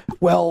championship.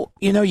 Well,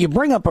 you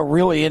bring up a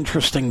really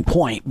interesting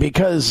point,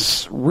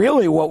 because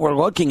really what we're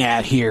looking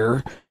at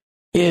here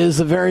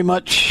is a very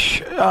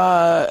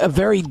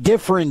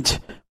different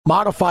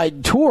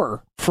modified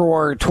tour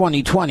for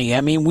 2020.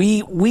 I mean,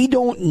 we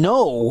don't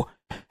know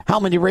how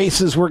many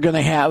races we're going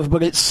to have,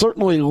 but it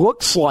certainly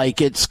looks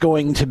like it's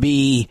going to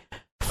be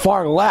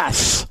far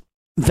less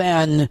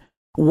than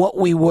what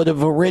we would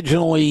have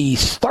originally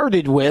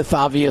started with,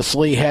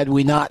 obviously, had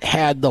we not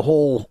had the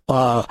whole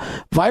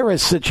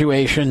virus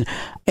situation.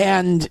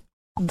 And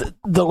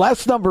the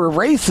less number of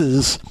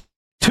races,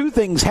 2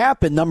 things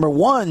happen. Number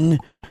one,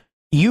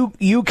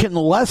 you can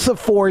less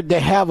afford to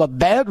have a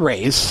bad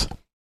race.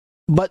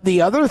 But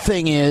the other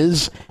thing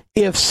is,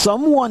 if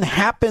someone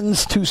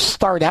happens to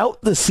start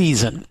out the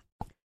season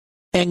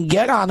and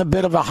get on a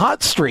bit of a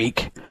hot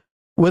streak,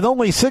 with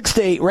only 6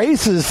 to 8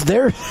 races,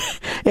 there,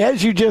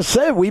 as you just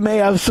said, we may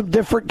have some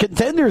different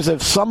contenders.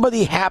 If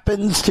somebody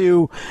happens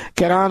to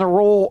get on a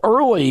roll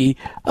early,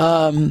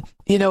 and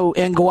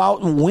go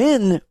out and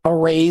win a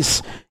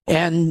race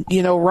and,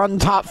 run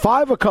top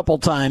 5 a couple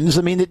times,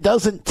 I mean, it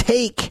doesn't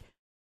take,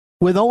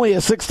 with only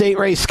a 6 to 8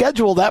 race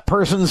schedule, that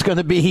person's going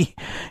to be,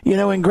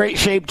 in great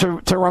shape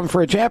to run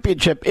for a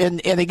championship.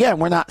 And again,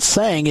 we're not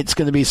saying it's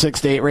going to be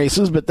 6 to 8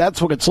 races, but that's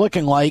what it's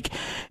looking like.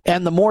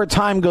 And the more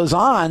time goes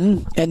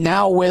on, and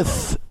now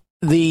with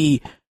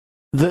the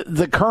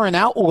current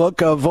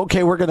outlook of,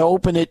 okay, we're going to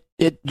open it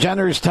at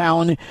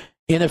Jennerstown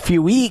in a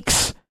few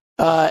weeks,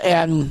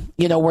 and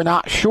we're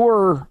not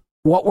sure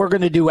what we're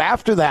going to do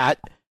after that.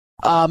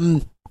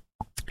 That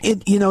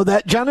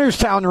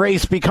Jennerstown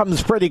race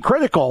becomes pretty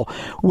critical,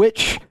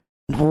 which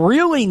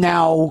really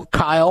now,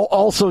 Kyle,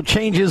 also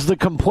changes the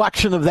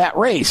complexion of that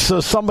race.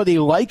 So somebody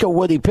like a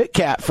Woody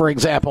Pitkat, for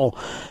example,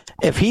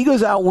 if he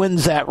goes out and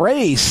wins that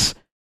race,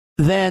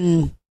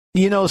 then,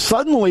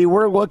 suddenly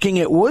we're looking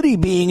at Woody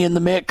being in the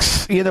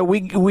mix.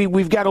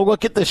 We've got to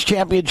look at this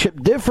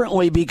championship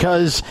differently,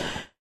 because,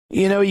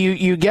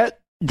 you get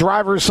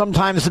drivers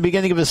sometimes at the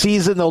beginning of a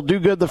season, they'll do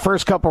good the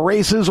first couple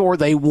races, or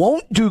they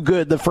won't do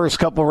good the first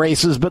couple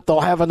races, but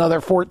they'll have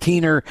another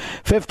 14 or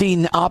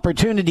 15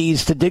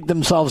 opportunities to dig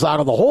themselves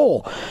out of the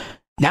hole.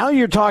 Now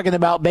you're talking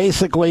about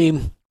basically,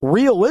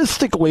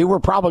 realistically, we're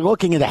probably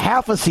looking at a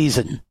half a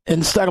season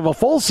instead of a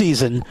full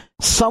season,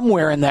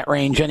 somewhere in that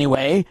range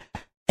anyway.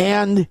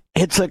 And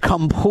it's a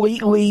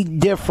completely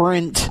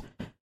different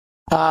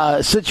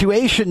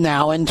situation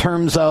now in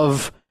terms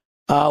of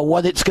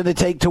what it's going to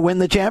take to win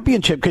the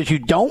championship, because you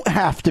don't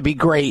have to be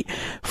great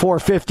for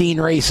 15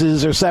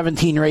 races or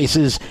 17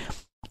 races.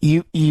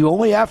 you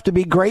only have to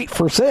be great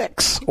for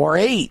 6 or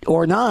 8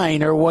 or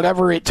 9 or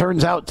whatever it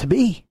turns out to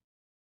be.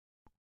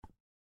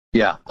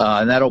 Yeah,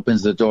 and that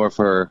opens the door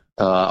for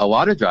a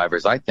lot of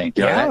drivers, I think.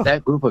 You know,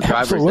 that group of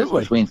drivers that's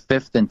between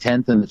 5th and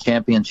 10th in the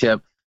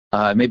championship,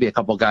 maybe a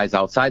couple guys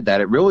outside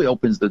that, it really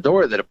opens the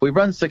door that if we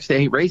run 6 to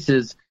 8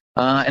 races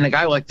and a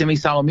guy like Timmy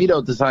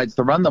Salamito decides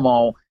to run them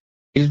all,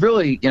 he's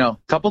really, a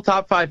couple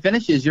top 5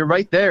 finishes, you're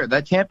right there.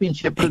 That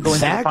championship could go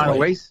into the final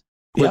race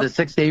with a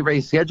 6 to 8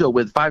 race schedule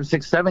with 5,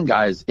 6, 7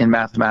 guys in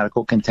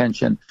mathematical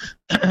contention.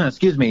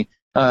 Excuse me.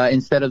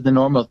 Instead of the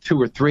normal 2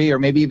 or 3 or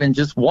maybe even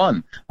just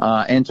 1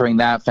 entering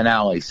that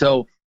finale.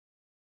 So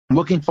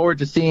looking forward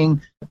to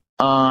seeing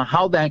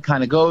how that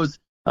kind of goes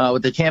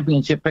with the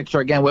championship picture.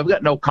 Again, we've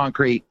got no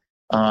concrete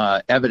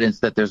evidence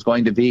that there's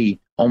going to be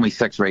only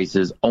 6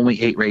 races, only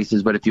 8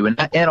 races. But if you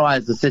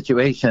analyze the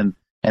situation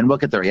and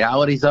look at the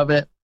realities of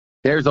it,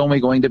 there's only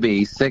going to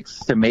be 6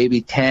 to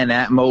maybe 10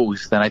 at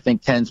most. And I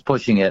think 10's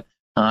pushing it.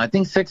 I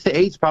think 6 to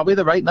 8 is probably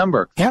the right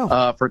number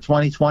for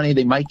 2020.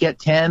 They might get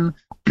 10.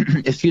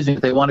 Excuse me,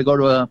 if they want to go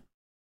to a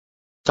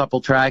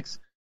couple tracks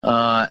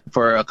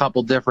for a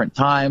couple different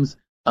times.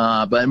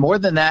 But more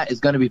than that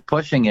is going to be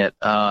pushing it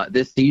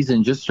this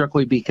season just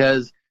strictly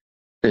because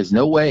there's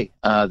no way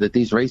that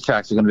these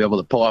racetracks are going to be able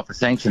to pull off a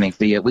sanctioning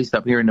fee, at least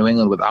up here in New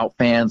England without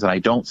fans. And I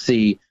don't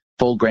see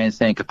full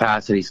grandstand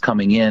capacities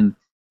coming in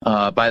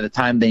by the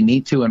time they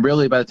need to. And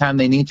really by the time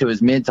they need to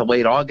is mid to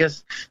late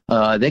August.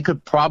 They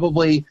could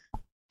probably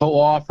pull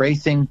off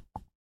racing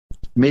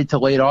mid to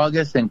late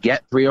August and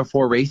get 3 or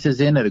 4 races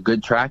in at a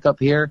good track up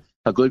here,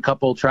 a good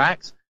couple of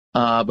tracks.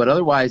 But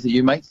otherwise,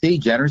 you might see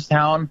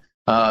Jennerstown.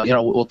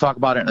 We'll talk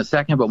about it in a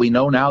second, but we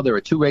know now there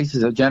are 2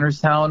 races at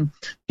Jennerstown.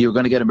 You're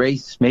going to get a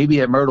race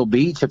maybe at Myrtle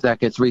Beach if that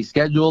gets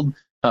rescheduled,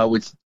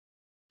 which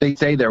they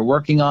say they're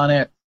working on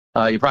it.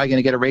 You're probably going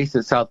to get a race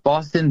at South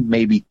Boston,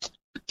 maybe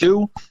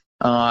 2.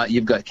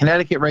 You've got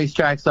Connecticut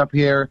racetracks up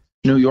here,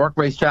 New York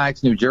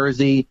racetracks, New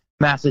Jersey,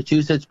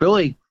 Massachusetts,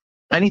 really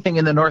anything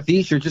in the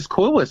Northeast. You're just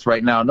clueless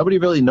right now. Nobody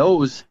really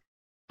knows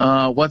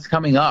what's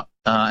coming up.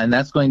 And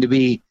that's going to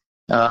be,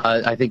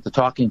 I think, the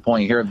talking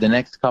point here of the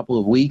next couple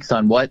of weeks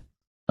on what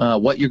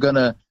you're going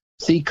to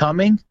see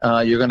coming.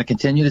 You're going to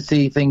continue to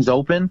see things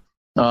open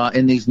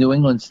in these New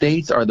England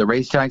states. Are the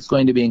racetracks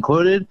going to be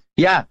included?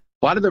 Yeah,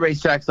 a lot of the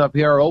racetracks up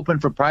here are open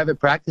for private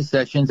practice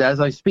sessions as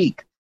I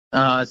speak.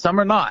 Some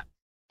are not.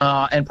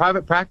 And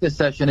private practice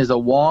session is a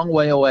long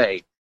way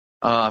away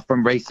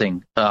from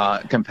racing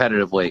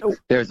competitively.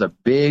 There's a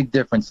big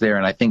difference there,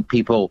 and I think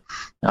people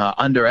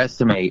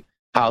underestimate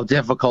how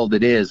difficult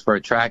it is for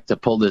a track to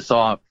pull this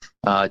off.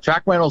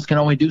 Track rentals can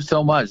only do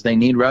so much. They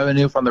need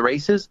revenue from the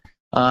races,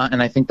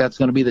 and I think that's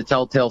going to be the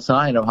telltale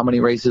sign of how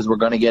many races we're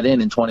going to get in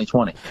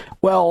 2020.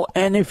 Well,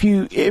 and if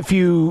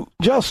you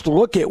just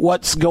look at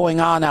what's going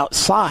on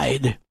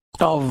outside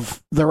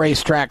of the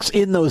racetracks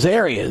in those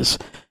areas,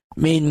 I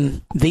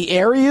mean, the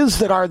areas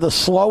that are the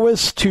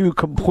slowest to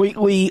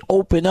completely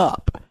open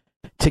up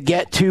to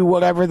get to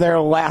whatever their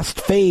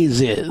last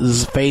phase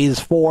is, phase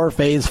 4,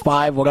 phase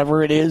 5,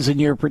 whatever it is in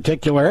your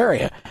particular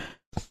area,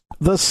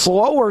 the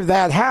slower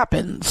that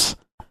happens,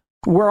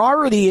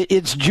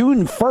 it's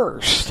June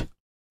 1st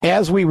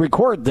as we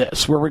record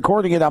this. We're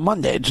recording it on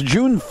Monday. It's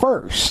June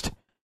 1st.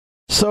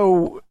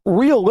 So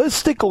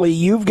realistically,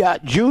 you've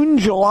got June,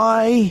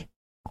 July,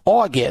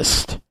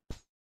 August,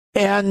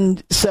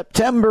 and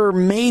September,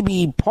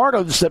 maybe part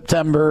of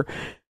September,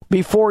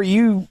 before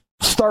you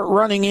start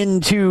running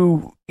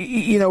into,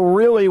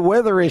 really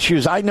weather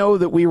issues. I know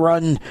that we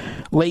run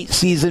late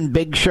season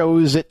big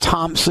shows at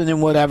Thompson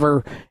and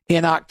whatever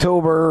in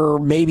October, or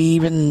maybe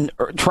even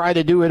try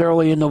to do it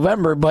early in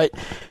November. But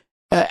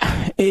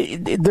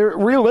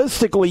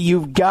realistically,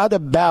 you've got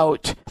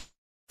about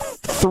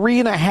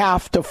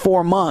 3.5 to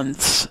 4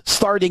 months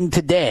starting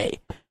today.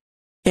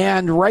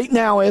 And right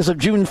now, as of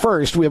June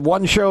 1st, we have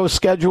 1 show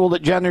scheduled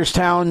at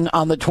Jennerstown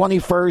on the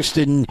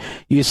 21st, and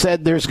you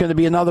said there's going to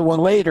be another one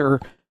later.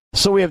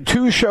 So we have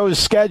 2 shows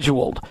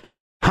scheduled.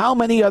 How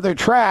many other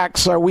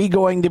tracks are we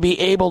going to be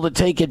able to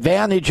take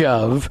advantage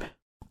of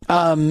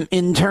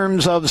in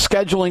terms of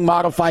scheduling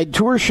modified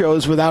tour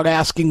shows without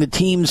asking the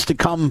teams to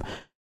come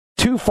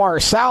too far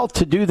south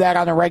to do that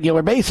on a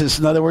regular basis?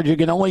 In other words, you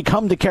can only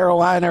come to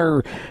Carolina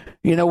or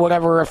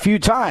whatever, a few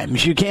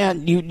times. You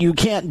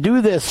can't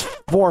do this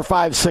 4,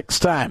 5, 6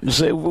 times.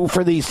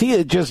 For these teams,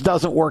 it just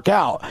doesn't work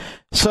out.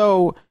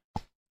 So,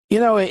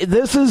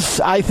 this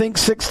is, I think,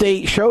 6 to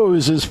 8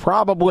 shows is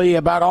probably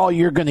about all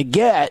you're going to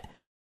get,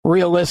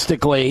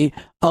 realistically,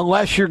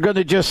 unless you're going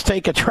to just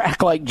take a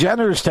track like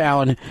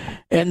Jennerstown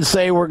and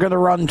say we're going to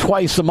run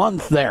twice a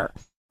month there.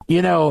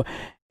 And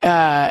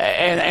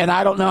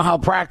I don't know how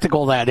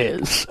practical that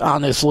is,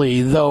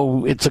 honestly,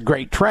 though it's a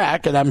great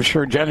track, and I'm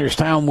sure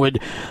Jennerstown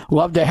would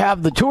love to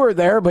have the tour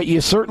there, but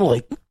you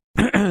certainly,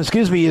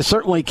 you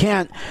certainly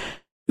can't,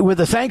 with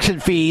the sanction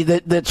fee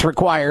that's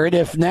required.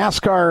 If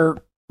NASCAR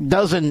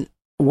doesn't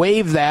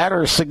waive that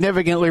or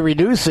significantly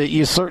reduce it,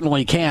 you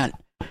certainly can't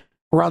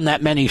run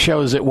that many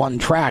shows at one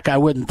track, I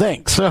wouldn't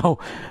think. So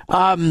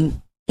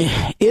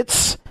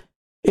it's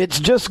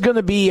it's just going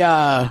to be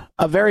a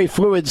very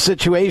fluid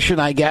situation,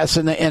 I guess.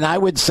 And I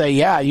would say,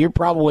 yeah, you're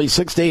probably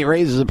 6 to 8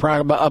 races is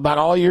probably about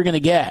all you're going to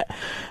get,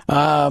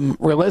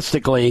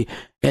 realistically.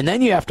 And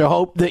then you have to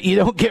hope that you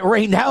don't get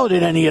rained out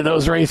in any of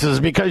those races,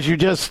 because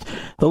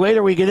the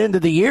later we get into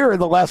the year,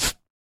 the less,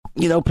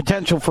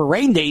 potential for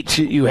rain dates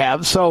you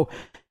have. So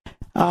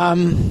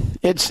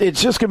it's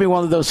just going to be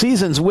one of those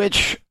seasons,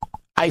 which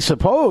I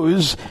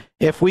suppose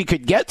if we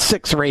could get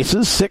 6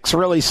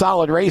 really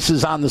solid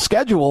races on the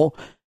schedule,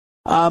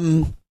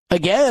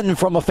 again,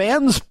 from a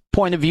fan's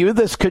point of view,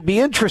 this could be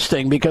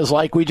interesting, because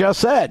like we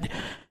just said,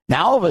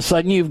 now all of a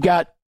sudden you've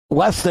got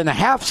less than a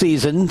half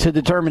season to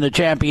determine a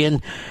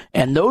champion,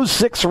 and those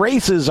 6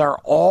 races are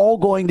all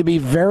going to be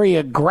very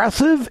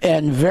aggressive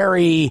and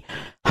very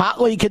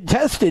hotly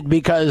contested,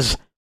 because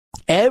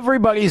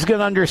everybody's going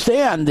to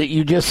understand that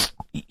you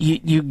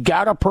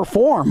got to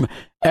perform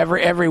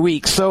every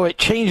week. So it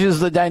changes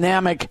the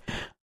dynamic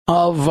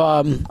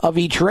of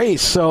each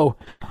race. So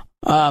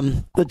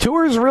the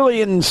tour is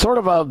really in sort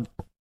of a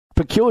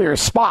peculiar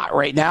spot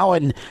right now,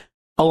 and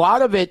a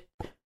lot of it,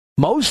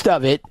 most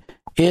of it,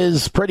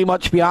 is pretty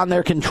much beyond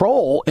their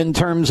control in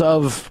terms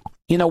of,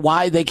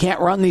 why they can't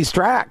run these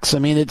tracks. I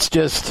mean, it's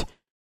just,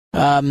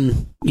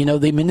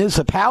 the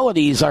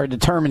municipalities are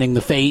determining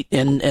the fate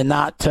and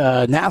not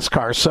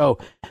NASCAR. So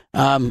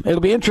it'll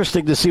be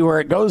interesting to see where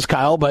it goes,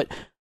 Kyle. But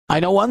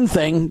I know one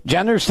thing,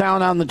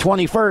 Jennerstown on the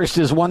 21st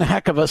is one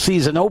heck of a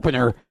season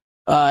opener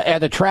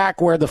at a track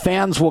where the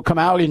fans will come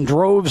out in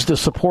droves to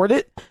support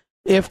it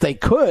if they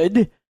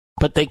could,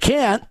 but they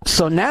can't.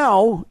 So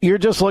now you're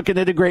just looking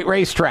at a great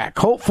racetrack.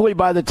 Hopefully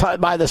by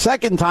the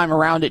second time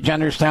around at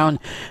Jennerstown,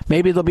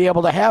 maybe they'll be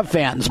able to have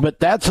fans. But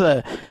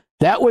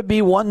that would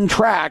be one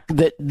track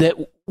that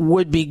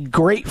would be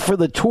great for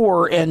the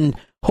tour, and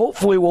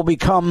hopefully will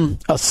become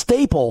a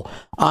staple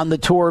on the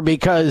tour,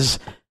 because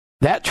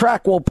that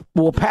track will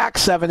pack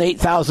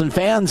 8,000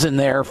 fans in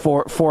there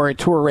for a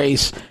tour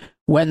race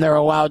when they're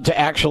allowed to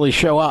actually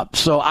show up.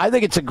 So I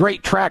think it's a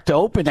great track to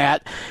open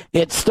at.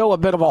 It's still a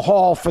bit of a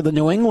haul for the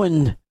New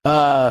England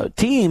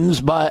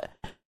teams, but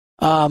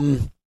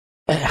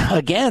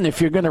again, if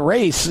you're going to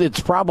race,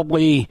 it's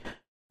probably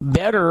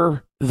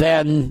better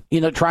than,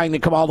 trying to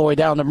come all the way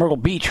down to Myrtle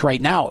Beach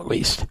right now, at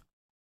least.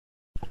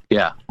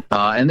 Yeah.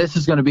 And this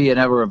is going to be an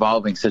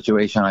ever-evolving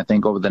situation, I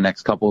think, over the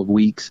next couple of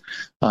weeks.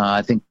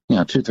 I think,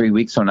 2-3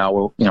 weeks from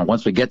now,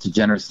 once we get to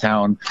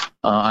Jennerstown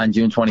on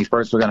June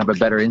 21st, we're going to have a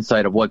better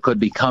insight of what could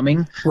be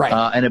coming, right,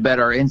 and a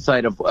better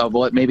insight of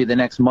what maybe the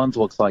next month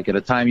looks like at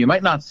a time. You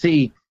might not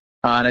see,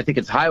 and I think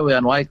it's highly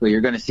unlikely,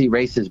 you're going to see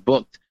races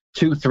booked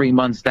 2-3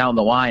 months down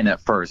the line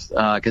at first,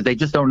 because they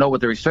just don't know what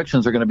the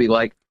restrictions are going to be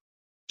like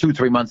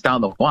 2-3 months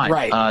down the line.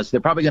 Right. So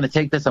they're probably going to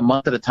take this a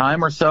month at a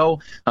time or so,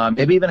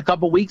 maybe even a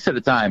couple weeks at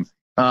a time.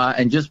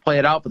 And just play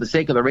it out for the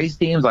sake of the race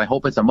teams. I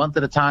hope it's a month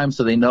at a time,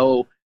 so they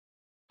know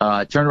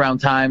turnaround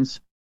times,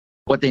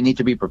 what they need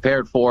to be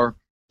prepared for,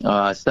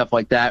 stuff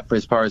like that, for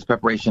as far as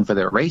preparation for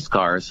their race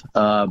cars.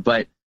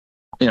 But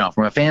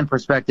from a fan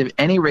perspective,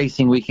 any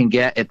racing we can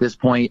get at this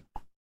point,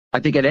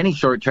 I think at any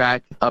short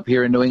track up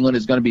here in New England,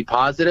 is going to be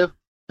positive.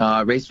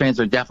 Race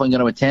fans are definitely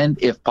going to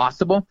attend if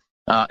possible,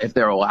 if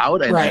they're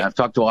allowed. And right. I've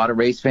talked to a lot of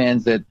race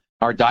fans that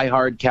are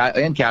diehard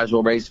and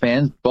casual race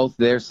fans. Both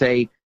there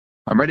say,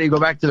 I'm ready to go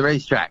back to the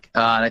racetrack.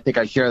 And I think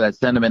I share that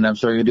sentiment. I'm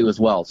sure you do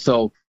as well.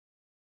 So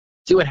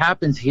see what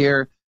happens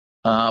here.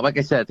 Like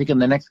I said, I think in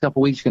the next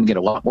couple of weeks, you're going to get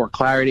a lot more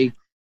clarity.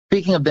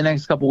 Speaking of the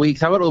next couple of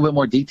weeks, how about a little bit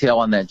more detail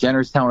on that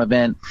Jennerstown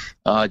event?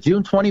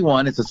 June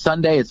 21, it's a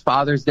Sunday. It's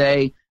Father's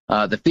Day.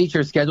 The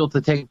feature is scheduled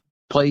to take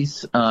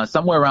place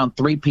somewhere around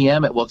 3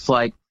 p.m., it looks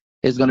like,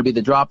 is going to be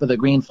the drop of the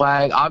green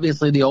flag.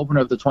 Obviously, the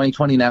opener of the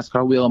 2020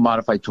 NASCAR Wheel and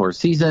Modified Tour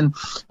season.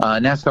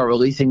 NASCAR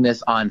releasing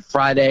this on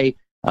Friday.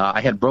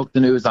 I had broke the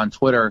news on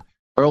Twitter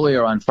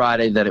earlier on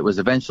Friday that it was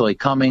eventually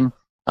coming,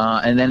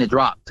 and then it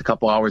dropped a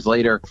couple hours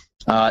later.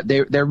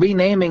 They're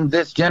renaming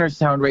this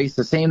Jennerstown race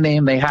the same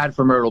name they had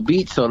for Myrtle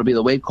Beach, so it'll be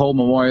the Wade Cole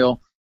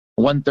Memorial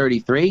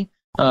 133,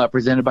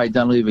 presented by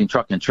Dunleavy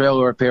Truck and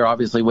Trailer Repair.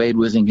 Obviously, Wade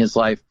losing his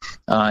life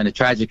in a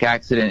tragic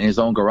accident in his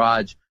own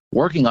garage,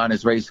 working on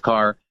his race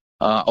car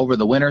over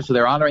the winter, so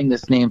they're honoring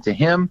this name to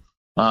him.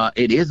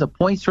 It is a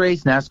points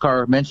race.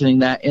 NASCAR mentioning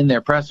that in their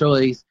press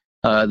release.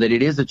 That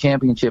it is a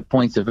championship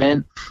points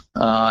event.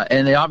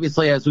 And they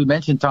obviously, as we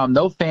mentioned, Tom,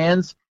 no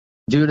fans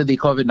due to the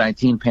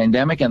COVID-19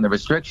 pandemic and the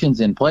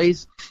restrictions in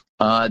place.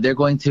 They're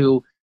going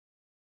to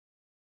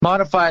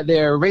modify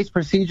their race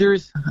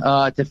procedures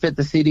to fit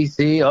the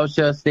CDC,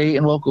 OSHA, state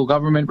and local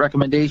government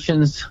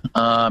recommendations,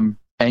 and,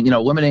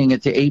 limiting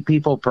it to 8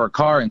 people per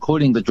car,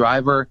 including the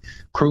driver,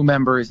 crew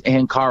members,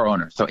 and car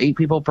owner. So 8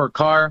 people per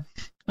car.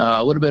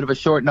 A little bit of a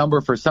short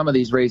number for some of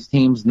these race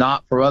teams,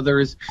 not for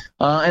others.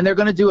 And they're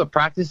going to do a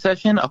practice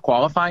session, a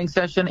qualifying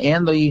session,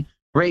 and the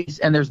race.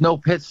 And there's no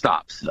pit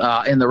stops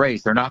in the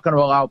race. They're not going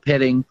to allow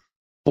pitting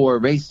for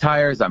race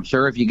tires. I'm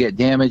sure if you get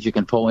damage, you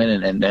can pull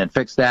in and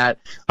fix that.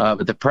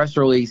 But the press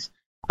release,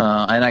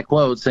 and I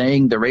quote,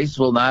 saying the race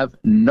will have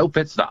no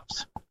pit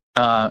stops.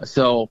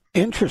 So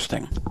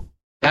interesting.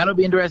 That'll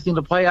be interesting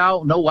to play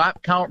out. No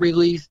lap count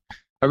released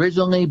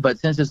originally, but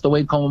since it's the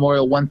Wade Cole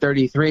Memorial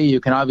 133, you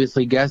can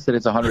obviously guess that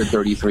it's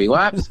 133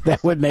 laps.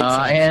 That would make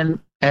sense. And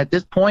at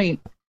this point,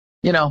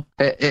 you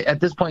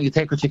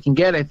take what you can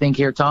get, I think,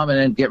 here, Tom, and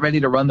then get ready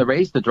to run the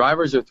race. The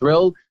drivers are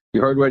thrilled.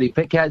 You heard Woody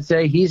Pitkat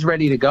say he's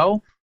ready to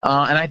go.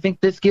 And I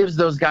think this gives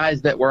those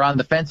guys that were on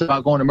the fence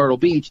about going to Myrtle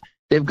Beach,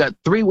 they've got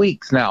 3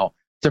 weeks now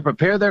to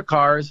prepare their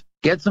cars,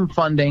 get some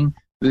funding,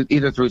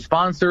 either through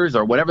sponsors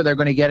or whatever they're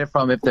going to get it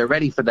from if they're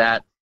ready for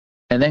that,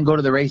 and then go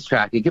to the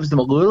racetrack. It gives them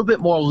a little bit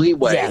more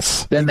leeway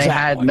than they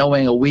had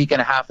knowing a week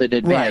and a half in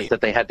advance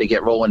that they had to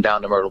get rolling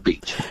down to Myrtle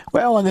Beach.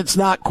 Well, and it's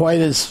not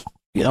quite as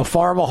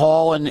far of a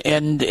haul, and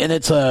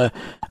it's a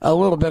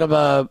little bit of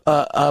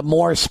a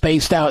more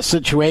spaced out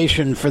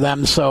situation for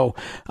them. So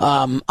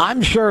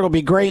I'm sure it'll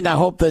be great, and I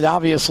hope that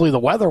obviously the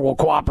weather will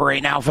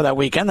cooperate now for that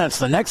weekend. That's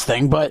the next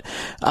thing. But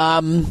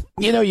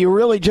you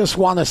really just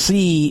want to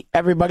see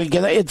everybody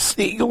get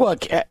it.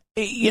 Look,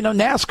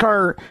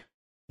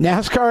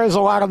 NASCAR has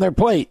a lot on their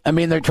plate. I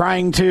mean, they're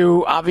trying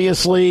to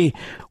obviously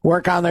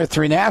work on their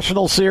 3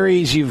 national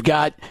series. You've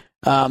got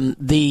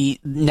the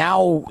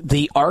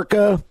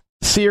ARCA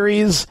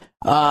series.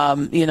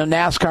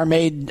 NASCAR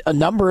made a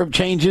number of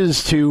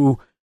changes to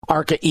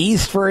ARCA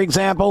East, for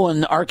example,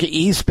 and ARCA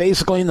East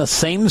basically in the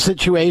same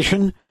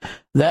situation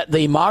that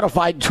the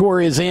modified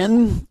tour is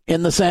in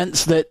the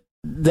sense that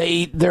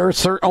there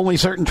are only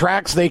certain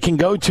tracks they can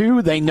go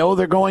to. They know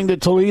they're going to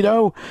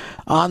Toledo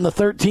on the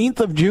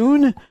 13th of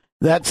June.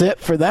 That's it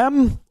for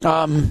them.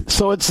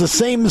 So it's the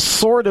same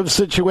sort of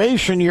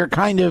situation. You're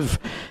kind of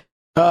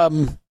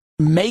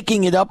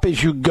making it up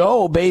as you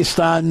go based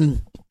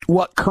on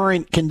what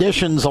current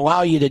conditions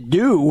allow you to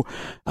do.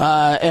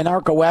 And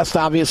ARCA West,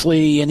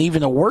 obviously, in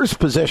even a worse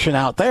position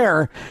out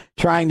there,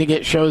 trying to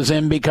get shows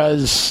in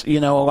because, a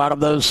lot of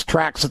those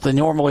tracks that they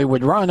normally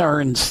would run are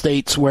in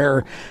states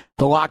where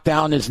the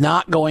lockdown is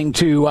not going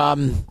to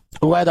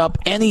let up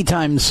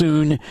anytime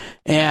soon.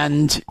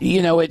 And,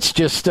 it's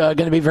just going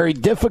to be very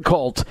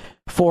difficult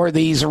for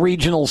these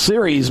regional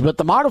series. But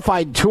the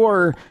modified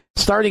tour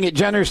starting at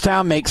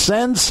Jennerstown makes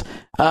sense.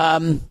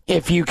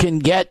 If you can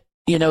get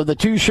the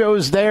 2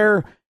 shows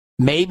there,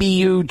 maybe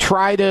you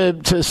try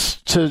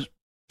to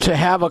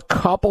have a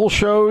couple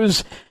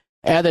shows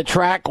at a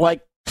track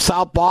like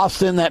South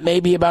Boston that may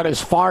be about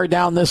as far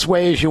down this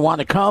way as you want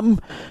to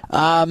come.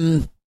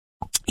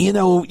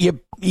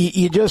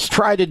 You just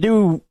try to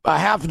do a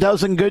half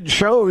dozen good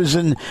shows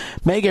and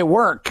make it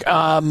work.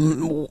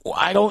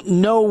 I don't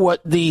know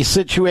what the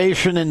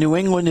situation in New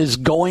England is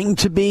going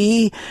to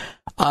be,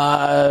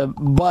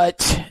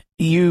 but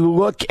you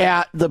look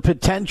at the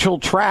potential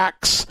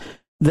tracks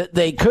that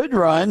they could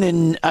run,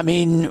 and I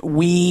mean,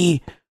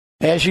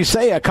 as you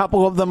say, a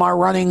couple of them are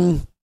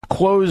running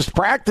closed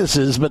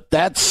practices, but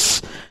that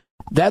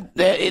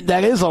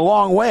is a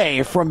long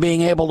way from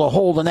being able to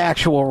hold an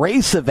actual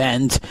race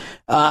event.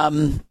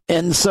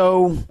 And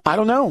so I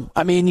don't know.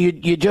 I mean,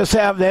 you just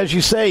have, as you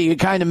say, you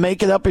kind of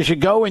make it up as you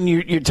go, and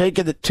you take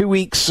it at 2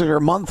 weeks or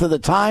a month at a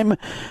time.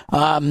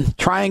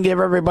 Try and give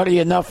everybody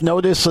enough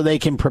notice so they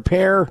can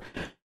prepare,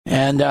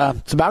 and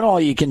it's about all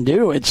you can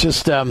do. It's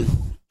just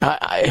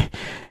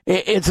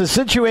it's a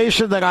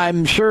situation that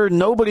I'm sure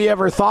nobody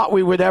ever thought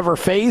we would ever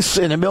face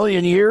in a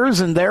million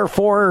years, and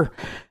therefore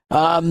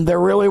there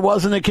really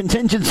wasn't a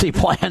contingency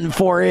plan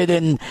for it,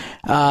 and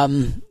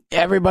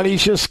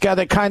everybody's just got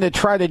to kind of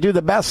try to do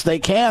the best they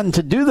can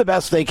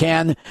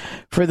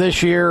for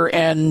this year.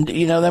 And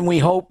then we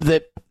hope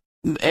that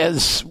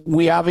as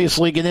we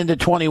obviously get into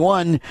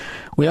 21,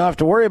 we don't have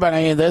to worry about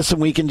any of this,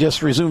 and we can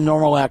just resume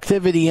normal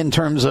activity in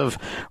terms of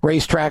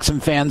racetracks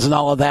and fans and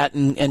all of that,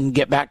 and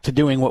get back to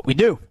doing what we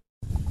do.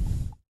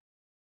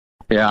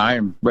 Yeah,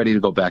 I'm ready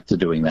to go back to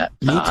doing that.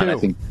 Me too. I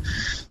think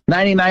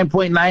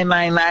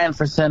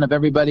 99.999% of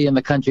everybody in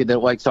the country that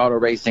likes auto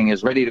racing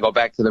is ready to go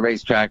back to the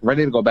racetrack,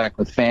 ready to go back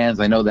with fans.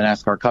 I know the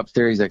NASCAR Cup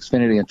Series,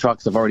 Xfinity, and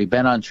Trucks have already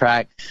been on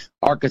track.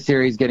 ARCA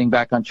Series getting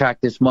back on track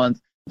this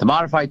month. The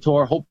Modified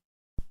Tour,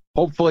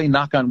 hopefully,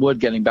 knock on wood,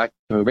 getting back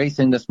to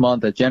racing this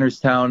month at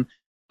Jennerstown.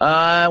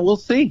 We'll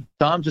see.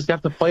 Tom, just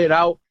have to play it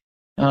out.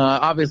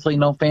 Obviously,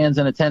 no fans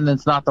in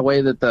attendance, not the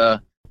way that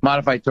the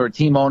Modified Tour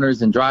team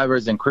owners and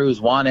drivers and crews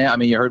want it. I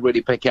mean, you heard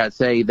Woody Pitkat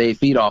say they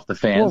feed off the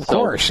fans. Well, of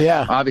course,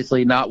 yeah.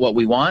 Obviously not what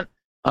we want,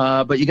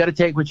 but you got to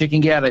take what you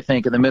can get, I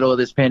think, in the middle of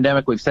this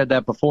pandemic. We've said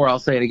that before. I'll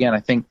say it again. I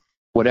think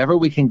whatever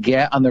we can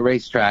get on the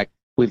racetrack,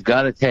 we've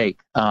got to take,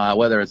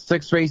 whether it's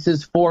 6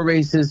 races, 4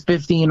 races,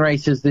 15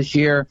 races this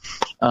year.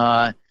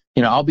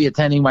 I'll be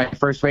attending my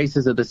first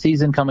races of the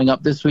season coming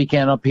up this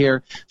weekend up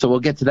here, so we'll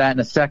get to that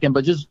in a second.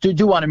 But just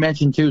do want to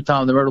mention, too,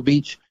 Tom, the Myrtle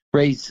Beach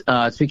race,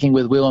 speaking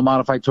with Wheel and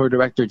Modified Tour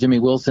Director Jimmy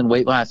Wilson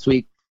late last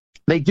week,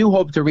 they do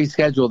hope to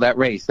reschedule that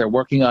race. They're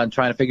working on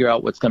trying to figure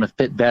out what's going to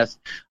fit best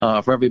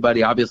for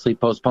everybody, obviously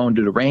postponed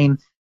due to rain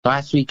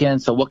last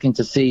weekend, so looking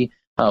to see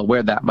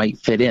where that might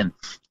fit in.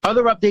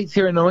 Other updates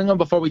here in New England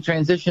before we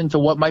transition to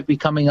what might be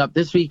coming up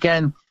this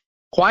weekend.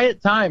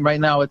 Quiet time right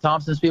now at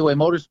Thompson Speedway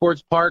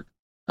Motorsports Park.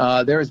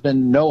 There has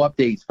been no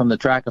updates from the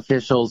track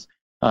officials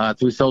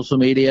through social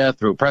media,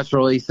 through press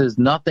releases,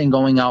 nothing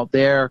going out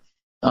there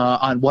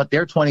on what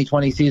their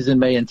 2020 season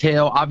may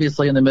entail.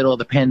 Obviously, in the middle of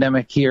the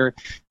pandemic here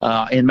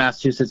in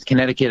Massachusetts,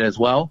 Connecticut as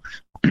well.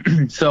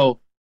 So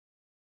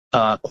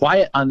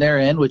quiet on their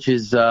end, which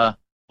is a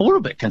little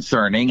bit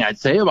concerning, I'd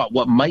say, about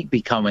what might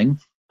be coming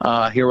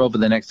here over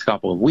the next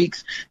couple of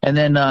weeks. And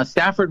then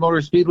Stafford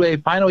Motor Speedway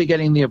finally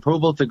getting the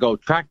approval to go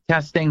track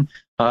testing.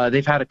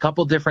 They've had a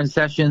couple different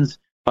sessions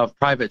of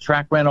private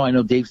track rental. I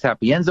know Dave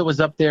Sapienza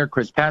was up there.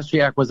 Chris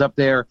Pastriak was up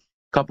there.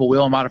 Couple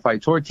wheel and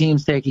modified tour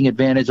teams taking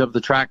advantage of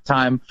the track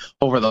time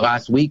over the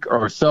last week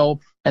or so.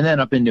 And then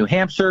up in New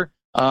Hampshire,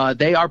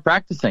 they are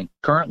practicing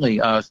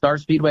currently. Star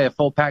Speedway, a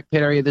full pack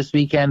pit area this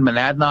weekend.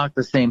 Monadnock,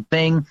 the same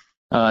thing.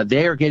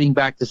 They are getting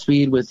back to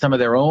speed with some of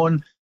their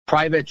own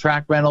private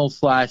track rental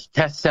 /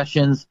 test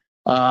sessions.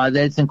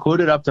 That's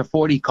included up to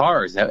 40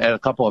 cars at a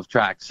couple of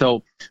tracks.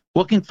 So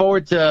looking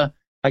forward to,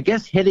 I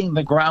guess, hitting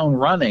the ground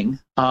running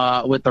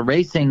with the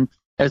racing.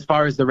 As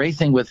far as the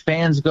racing with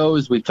fans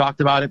goes, we've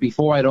talked about it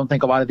before. I don't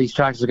think a lot of these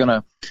tracks are going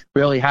to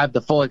really have the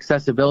full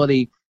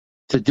accessibility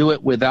to do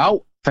it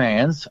without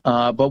fans,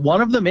 but one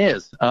of them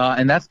is,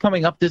 and that's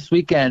coming up this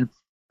weekend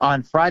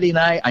on Friday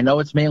night. I know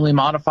it's mainly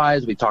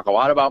modifieds. We talk a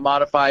lot about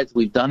modifieds.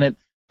 We've done it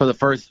for the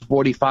first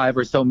 45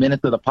 or so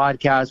minutes of the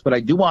podcast, but I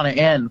do want to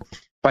end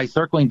by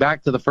circling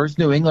back to the first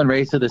New England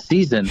race of the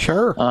season.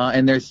 Sure.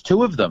 And there's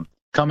two of them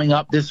coming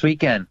up this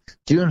weekend,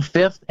 June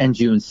 5th and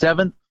June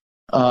 7th.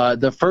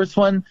 The first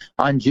one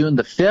on June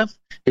the 5th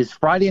is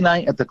Friday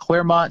night at the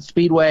Claremont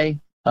Speedway,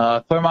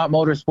 Claremont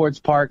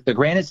Motorsports Park. The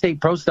Granite State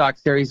Pro Stock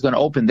Series is going to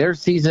open their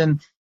season.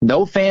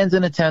 No fans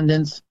in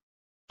attendance.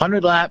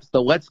 100 laps,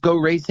 the Let's Go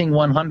Racing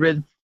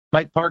 100.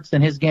 Mike Parks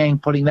and his gang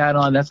putting that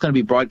on. That's going to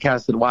be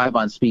broadcasted live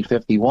on Speed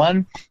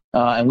 51.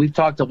 And we've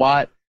talked a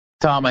lot,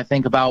 Tom, I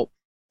think, about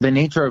the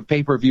nature of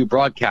pay-per-view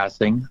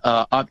broadcasting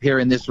up here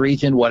in this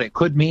region, what it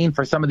could mean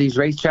for some of these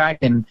racetracks.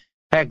 And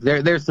heck,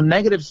 there's some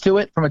negatives to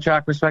it from a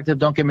track perspective,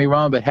 don't get me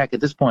wrong, but heck,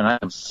 at this point, I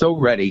am so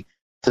ready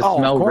to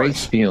smell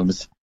race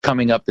fumes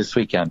coming up this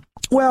weekend.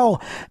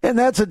 Well, and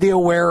that's a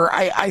deal where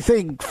I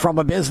think from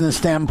a business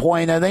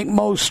standpoint, I think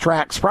most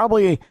tracks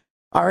probably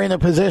are in a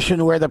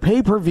position where the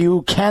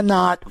pay-per-view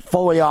cannot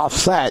fully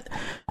offset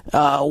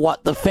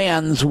what the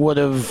fans would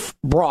have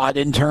brought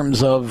in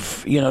terms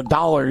of,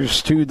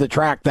 dollars to the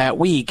track that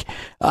week.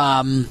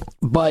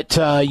 But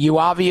you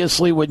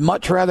obviously would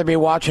much rather be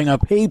watching a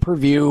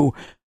pay-per-view.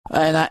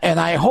 And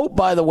I hope,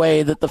 by the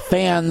way, that the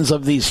fans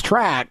of these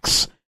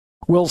tracks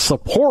will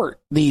support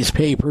these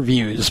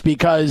pay-per-views,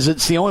 because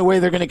it's the only way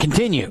they're going to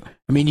continue.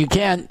 I mean, you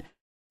can't,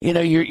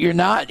 you're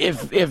not,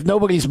 if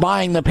nobody's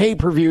buying the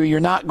pay-per-view, you're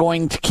not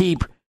going to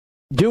keep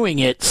doing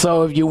it.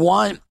 So if you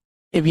want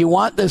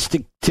this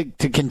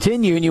to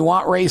continue and you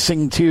want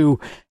racing to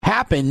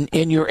happen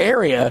in your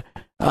area,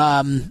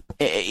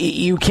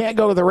 you can't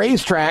go to the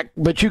racetrack,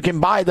 but you can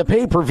buy the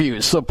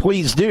pay-per-views, so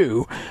please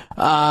do.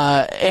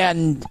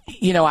 And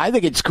I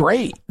think it's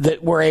great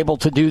that we're able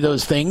to do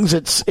those things.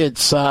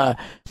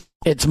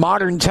 It's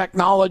modern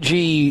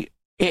technology,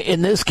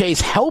 in this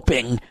case,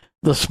 helping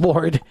the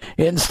sport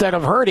instead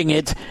of hurting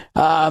it.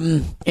 I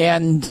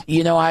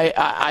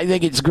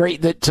think it's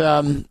great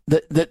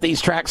that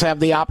these tracks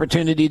have the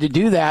opportunity to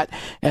do that.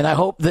 And I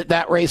hope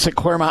that race at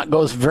Claremont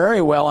goes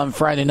very well on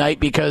Friday night,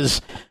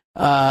 because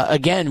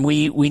again,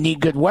 we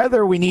need good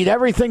weather. We need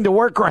everything to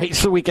work right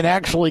so we can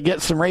actually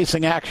get some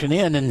racing action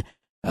in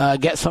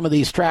and get some of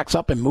these tracks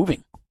up and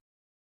moving.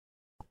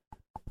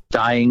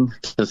 Dying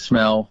to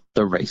smell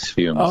the race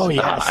fumes. Oh,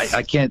 yes.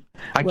 I can't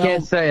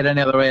say it any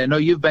other way. I know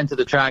you've been to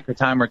the track a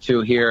time or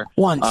two here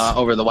once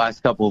over the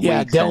last couple of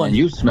weeks, Dylan. and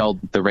you smelled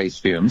the race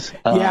fumes.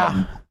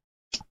 Yeah.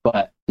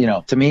 But,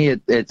 to me,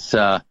 it's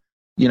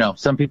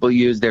some people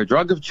use their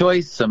drug of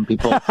choice. Some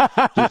people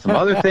do some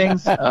other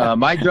things.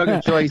 My drug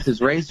of choice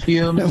is race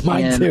fumes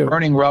and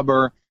burning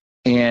rubber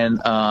and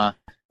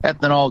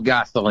ethanol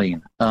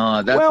gasoline.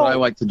 That's what I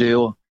like to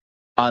do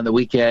on the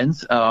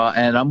weekends.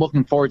 And I'm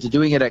looking forward to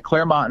doing it at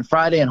Claremont on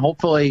Friday, and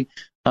hopefully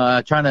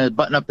trying to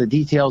button up the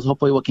details.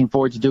 Hopefully looking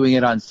forward to doing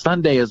it on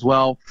Sunday as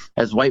well,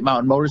 as White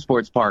Mountain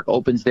Motorsports Park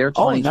opens their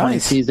 2020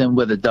 season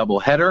with a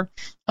doubleheader.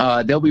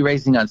 They'll be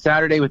racing on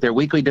Saturday with their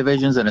weekly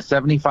divisions and a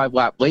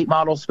 75-lap late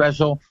model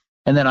special.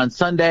 And then on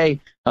Sunday,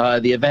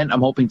 the event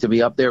I'm hoping to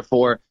be up there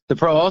for, the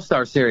Pro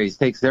All-Star Series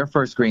takes their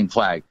first green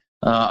flag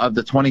of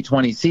the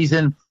 2020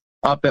 season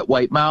up at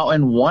White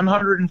Mountain.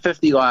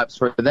 150 laps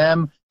for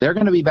them. They're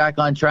going to be back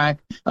on track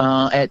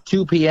at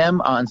 2 p.m.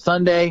 on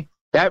Sunday.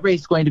 That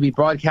race is going to be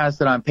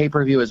broadcasted on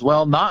pay-per-view as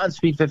well. Not on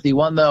Speed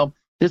 51, though.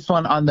 This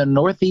one on the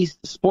Northeast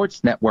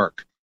Sports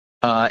Network.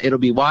 It'll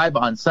be live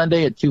on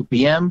Sunday at 2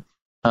 p.m.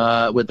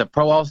 With the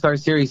Pro All-Star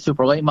Series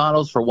Super Late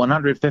Models for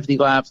 150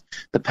 laps.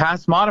 The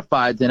Past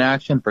Modifieds in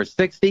action for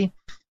 60.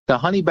 The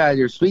Honey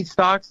Badger Sweet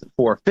Stocks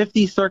for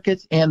 50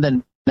 circuits. And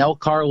the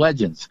Nelcar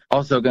Legends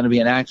also going to be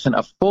in action.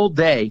 A full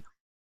day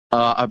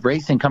of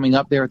racing coming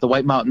up there at the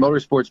White Mountain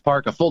Motorsports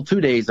Park. A full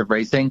 2 days of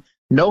racing.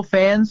 No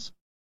fans.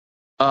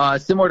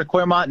 Similar to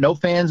Claremont, no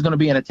fans going to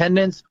be in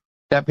attendance.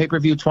 That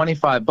pay-per-view,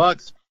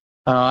 $25.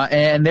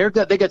 And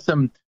they got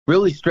some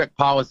really strict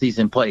policies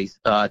in place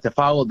to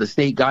follow the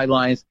state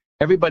guidelines.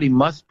 Everybody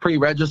must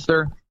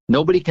pre-register.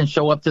 Nobody can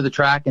show up to the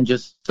track and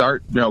just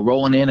start,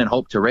 rolling in and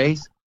hope to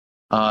race.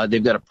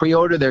 They've got to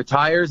pre-order their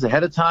tires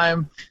ahead of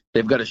time.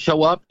 They've got to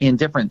show up in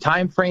different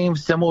time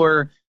frames,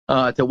 similar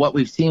to what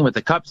we've seen with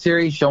the Cup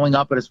Series, showing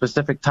up at a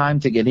specific time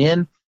to get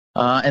in.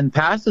 And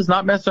PASS is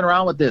not messing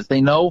around with this.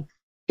 They know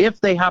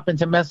if they happen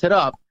to mess it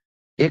up,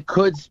 it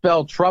could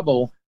spell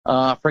trouble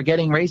for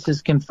getting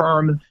races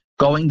confirmed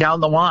going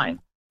down the line.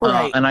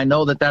 Right. And I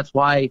know that's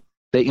why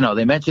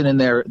they mentioned in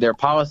their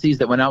policies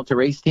that went out to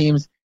race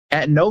teams,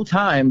 at no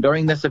time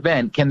during this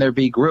event can there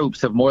be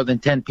groups of more than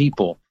 10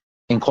 people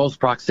in close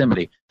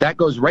proximity. That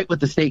goes right with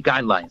the state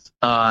guidelines.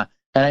 And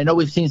I know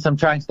we've seen some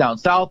tracks down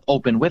south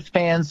open with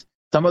fans,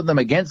 some of them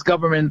against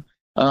government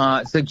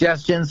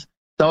suggestions,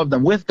 some of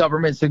them with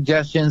government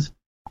suggestions.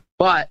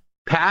 But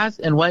PASS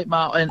and White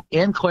Mountain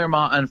and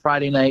Claremont on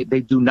Friday night,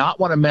 they do not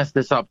want to mess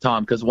this up,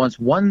 Tom, because once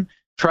one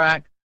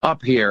track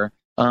up here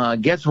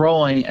gets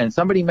rolling and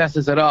somebody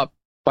messes it up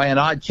by an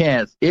odd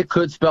chance, it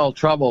could spell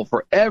trouble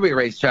for every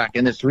racetrack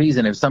in this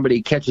region if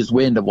somebody catches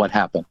wind of what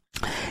happened.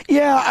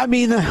 Yeah, I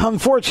mean,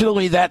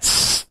 unfortunately,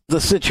 that's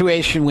the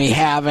situation we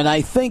have, and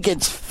I think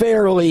it's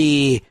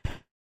fairly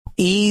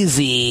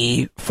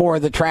easy for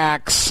the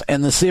tracks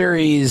and the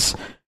series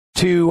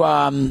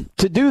to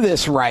do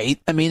this right.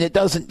 I mean, it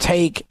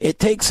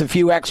takes a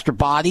few extra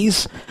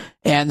bodies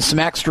and some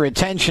extra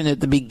attention at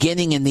the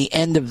beginning and the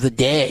end of the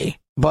day.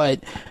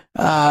 But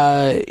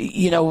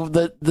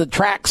the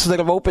tracks that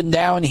have opened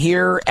down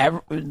here,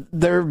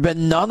 there have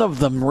been none of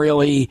them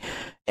really,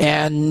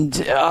 and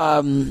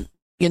the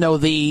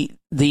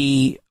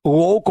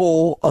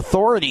local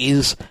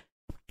authorities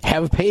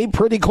have paid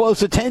pretty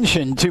close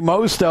attention to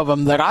most of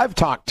them that I've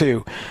talked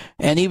to.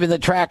 And even the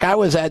track I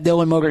was at,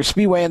 Dillon Motor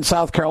Speedway in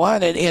South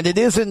Carolina, and it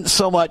isn't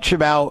so much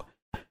about,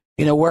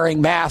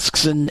 wearing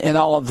masks and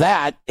all of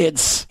that.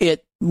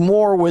 It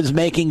more was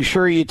making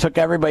sure you took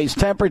everybody's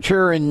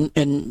temperature and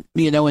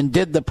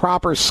did the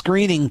proper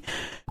screening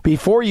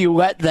before you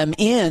let them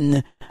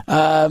in.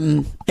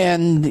 That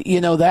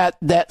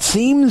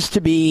seems to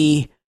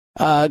be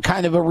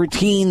kind of a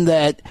routine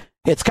that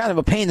it's kind of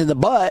a pain in the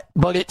butt,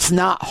 but it's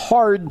not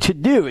hard to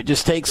do. It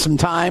just takes some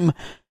time.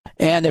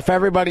 And if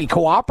everybody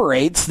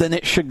cooperates, then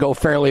it should go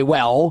fairly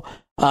well.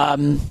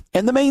 And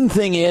the main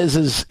thing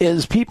is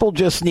people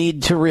just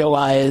need to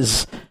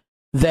realize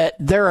that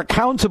they're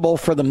accountable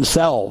for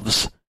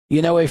themselves.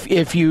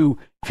 If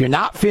you're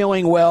not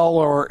feeling well,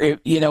 or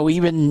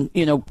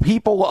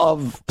people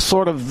of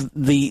sort of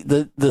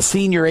the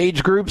senior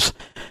age groups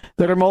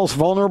that are most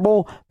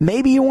vulnerable,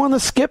 maybe you want to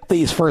skip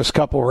these first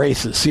couple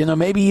races.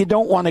 Maybe you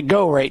don't want to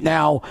go right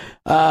now,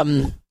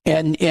 and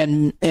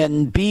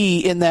be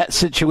in that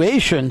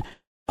situation.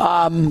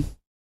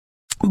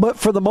 But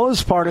for the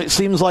most part, it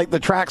seems like the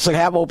tracks that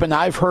have opened,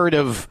 I've heard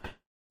of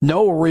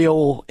no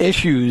real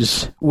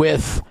issues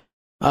with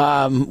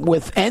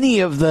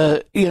any of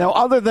the,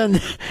 other than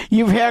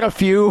you've had a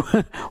few.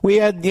 We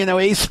had,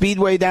 Ace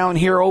Speedway down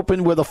here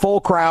opened with a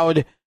full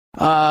crowd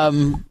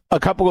a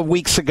couple of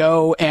weeks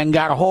ago and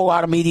got a whole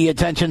lot of media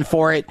attention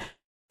for it.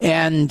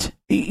 And,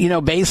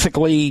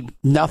 basically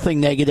nothing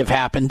negative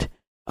happened,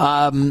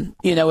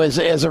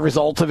 as a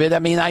result of it. I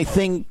mean, I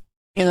think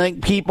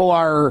people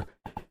are,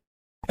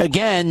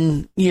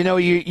 again,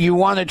 you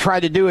want to try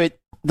to do it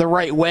the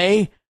right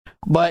way,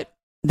 but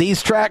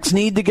these tracks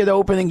need to get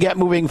open and get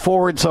moving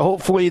forward. So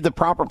hopefully the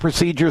proper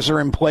procedures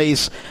are in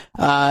place,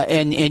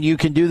 and you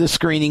can do the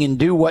screening and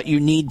do what you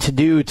need to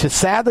do to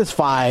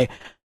satisfy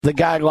the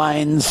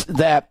guidelines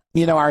that,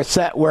 are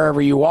set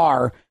wherever you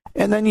are.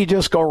 And then you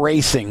just go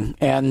racing.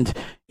 And,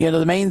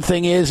 the main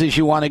thing is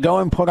you want to go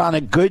and put on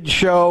a good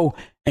show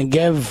and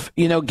give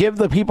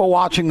the people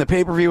watching the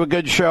pay-per-view a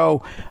good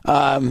show,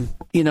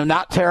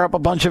 not tear up a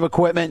bunch of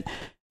equipment.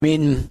 I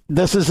mean,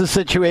 this is a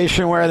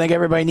situation where I think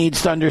everybody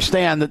needs to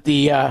understand that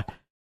the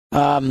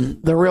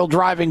real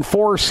driving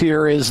force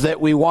here is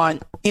that we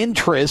want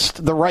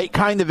interest, the right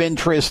kind of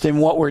interest in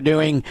what we're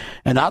doing,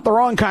 and not the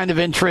wrong kind of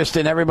interest,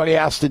 and everybody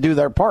has to do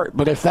their part.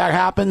 But if that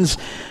happens,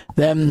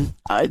 then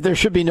there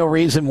should be no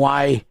reason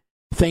why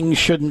things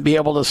shouldn't be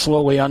able to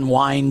slowly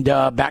unwind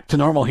back to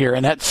normal here.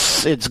 And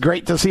it's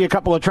great to see a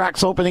couple of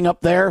tracks opening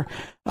up there,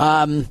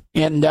 and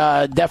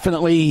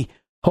definitely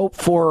hope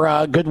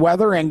for good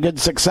weather and good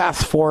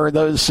success for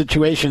those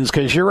situations.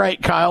 Because you're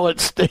right, Kyle.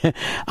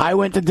 I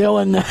went to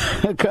Dillon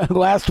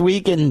last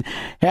week and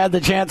had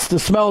the chance to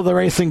smell the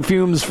racing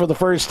fumes for the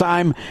first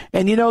time.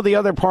 And the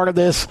other part of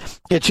this,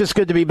 it's just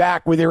good to be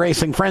back with your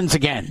racing friends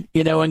again.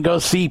 And go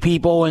see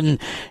people and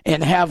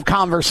have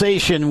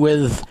conversation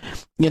with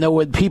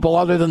people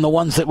other than the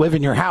ones that live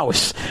in your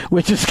house,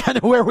 which is kind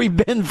of where we've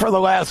been for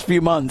the last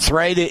few months,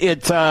 right?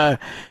 It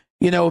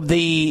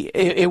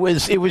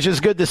was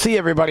just good to see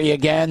everybody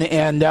again,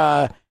 and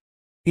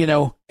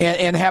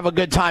and have a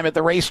good time at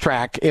the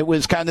racetrack. It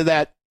was kind of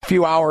that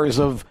few hours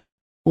of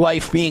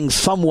life being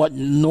somewhat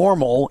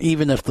normal,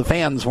 even if the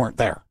fans weren't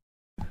there.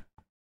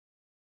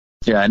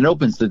 Yeah, and it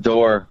opens the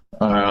door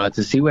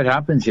to see what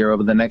happens here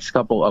over the next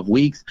couple of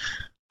weeks.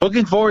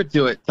 Looking forward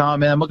to it,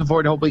 Tom, and I'm looking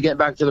forward to hopefully getting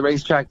back to the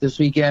racetrack this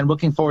weekend.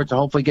 Looking forward to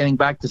hopefully getting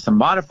back to some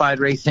modified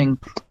racing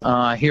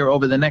here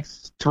over the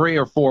next 3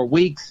 or 4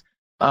 weeks.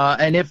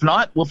 And if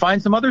not, we'll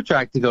find some other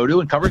track to go to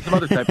and cover some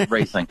other type of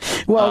racing.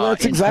 Well,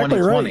 that's exactly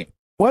right.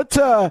 What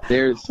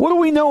do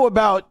we know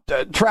about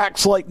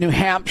tracks like New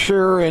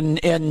Hampshire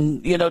and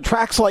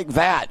tracks like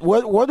that?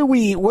 What are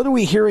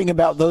we hearing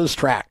about those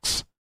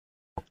tracks?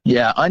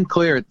 Yeah,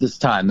 unclear at this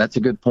time. That's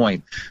a good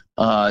point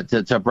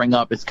to bring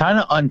up. It's kind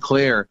of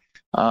unclear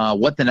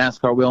what the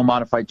NASCAR Wheel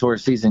Modified Tour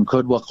season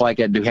could look like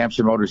at New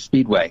Hampshire Motor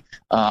Speedway.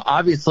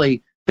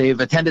 Obviously, they've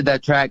attended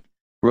that track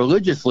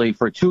religiously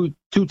for two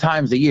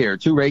times a year,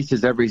 2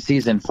 races every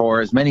season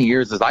for as many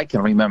years as I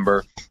can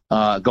remember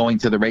going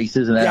to the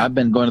races. And I've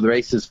been going to the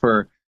races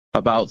for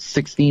about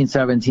 16,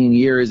 17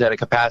 years at a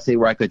capacity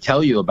where I could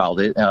tell you about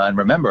it and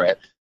remember it.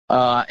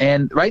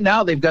 And right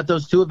now they've got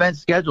those 2 events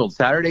scheduled,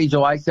 Saturday,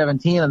 July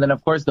 17, and then,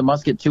 of course, the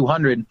Musket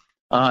 200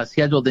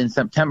 scheduled in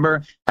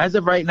September. As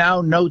of right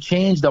now, no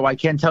change, though I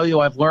can tell you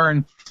I've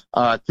learned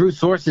through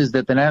sources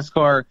that the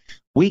NASCAR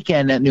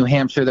weekend at New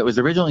Hampshire that was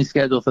originally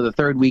scheduled for the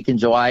 3rd week in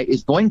July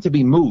is going to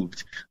be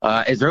moved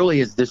as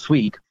early as this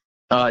week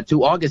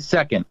to August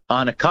 2nd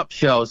on a Cup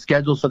show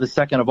scheduled for the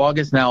 2nd of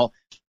August. Now,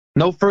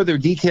 no further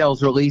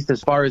details released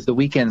as far as the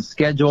weekend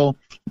schedule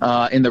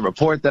in the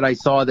report that I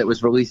saw that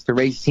was released to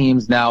race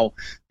teams. Now,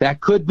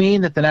 that could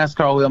mean that the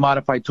NASCAR Wheel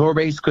Modified Tour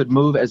race could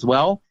move as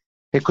well.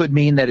 It could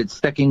mean that it's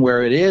sticking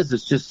where it is.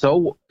 It's just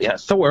so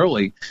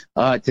early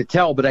to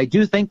tell. But I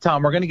do think,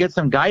 Tom, we're going to get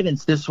some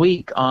guidance this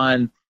week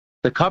on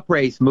the Cup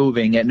race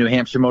moving at New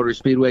Hampshire Motor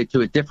Speedway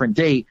to a different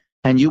date.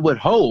 And you would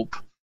hope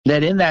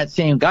that in that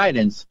same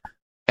guidance,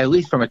 at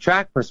least from a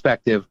track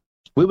perspective,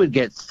 we would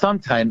get some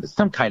kind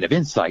of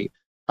insight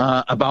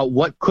about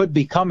what could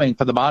be coming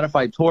for the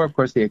Modified Tour. Of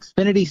course, the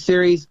Xfinity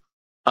Series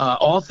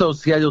also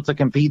scheduled to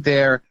compete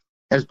there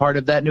as part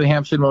of that New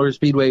Hampshire Motor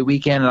Speedway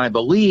weekend. And I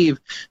believe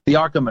the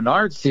ARCA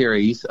Menard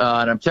Series,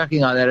 and I'm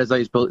checking on that as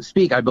I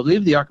speak, I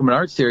believe the ARCA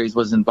Menard Series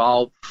was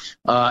involved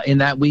in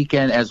that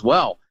weekend as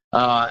well.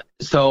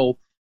 So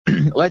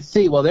let's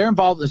see. Well, they're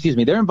involved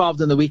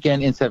in the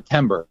weekend in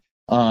September.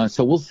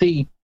 So we'll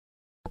see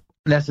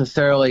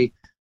necessarily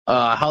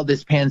how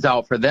this pans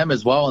out for them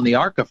as well on the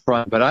ARCA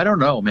front. But I don't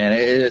know, man.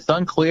 It's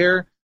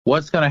unclear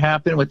what's going to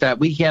happen with that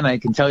weekend. I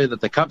can tell you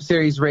that the Cup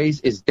Series race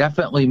is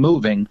definitely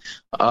moving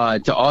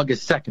to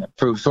August 2nd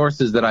through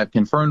sources that I've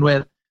confirmed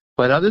with.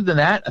 But other than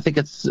that, I think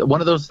it's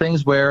one of those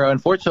things where,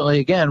 unfortunately,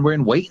 again, we're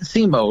in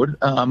wait-and-see mode,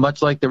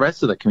 much like the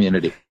rest of the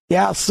community.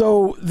 Yeah,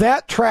 so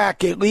that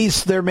track, at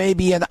least there may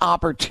be an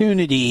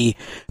opportunity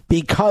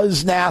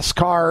because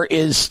NASCAR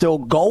is still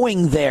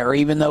going there,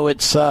 even though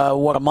it's,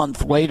 a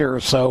month later or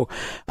so.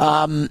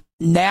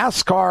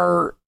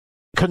 NASCAR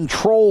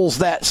controls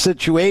that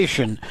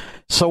situation.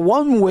 So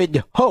one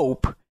would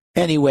hope,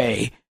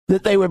 anyway,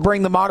 that they would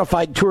bring the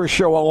Modified Tour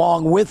show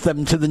along with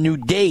them to the new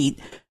date.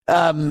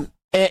 And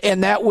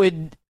that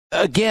would,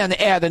 again,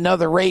 add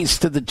another race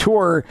to the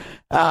tour.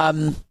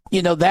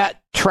 That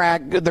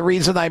track, the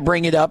reason I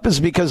bring it up is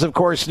because, of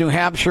course, New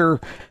Hampshire,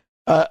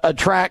 a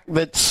track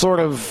that's sort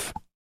of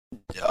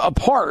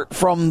apart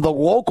from the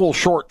local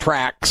short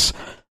tracks.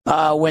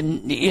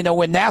 When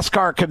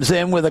NASCAR comes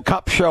in with a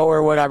Cup show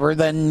or whatever,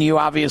 then you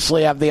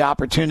obviously have the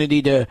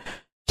opportunity to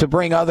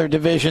bring other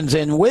divisions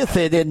in with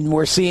it. And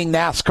we're seeing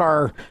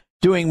NASCAR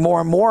doing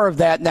more and more of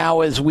that now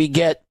as we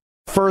get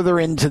further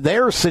into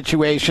their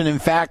situation. In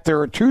fact, there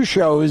are 2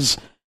 shows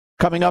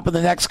coming up in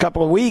the next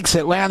couple of weeks,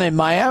 Atlanta and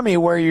Miami,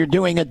 where you're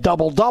doing a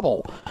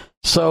double-double.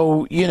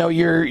 So,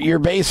 you're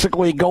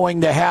basically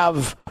going to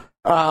have,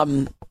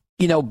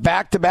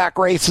 back-to-back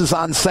races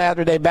on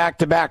Saturday,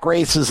 back-to-back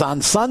races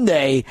on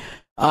Sunday,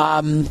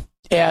 as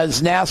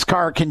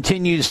NASCAR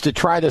continues to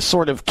try to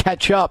sort of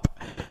catch up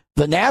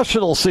the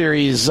National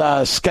Series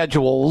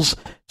schedules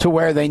to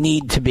where they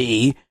need to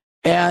be.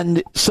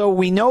 And so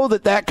we know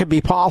that could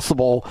be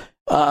possible.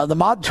 The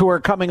Mod Tour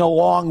coming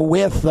along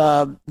with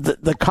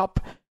the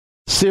Cup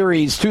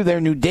Series to their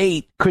new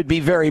date could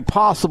be very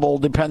possible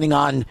depending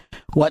on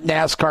what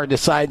NASCAR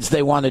decides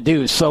they want to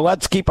do. So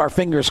let's keep our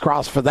fingers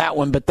crossed for that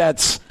one. But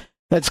that's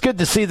good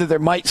to see that there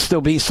might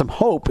still be some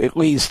hope, at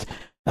least,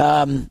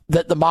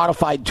 that the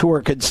Modified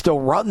Tour could still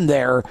run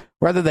there.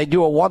 Whether they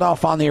do a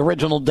one-off on the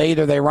original date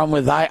or they run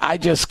with, I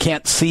just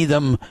can't see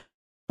them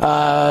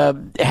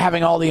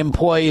having all the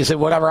employees and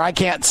whatever. I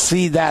can't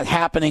see that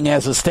happening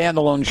as a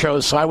standalone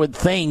show. So I would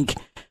think,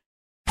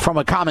 from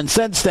a common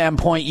sense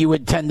standpoint, you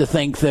would tend to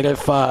think that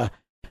if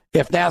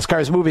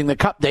NASCAR is moving the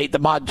Cup date, the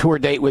Mod Tour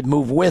date would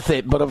move with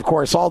it. But, of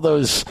course, all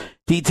those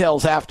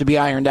details have to be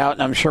ironed out,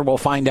 and I'm sure we'll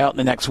find out in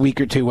the next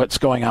week or two what's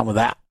going on with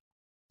that.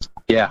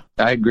 Yeah,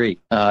 I agree.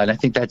 And I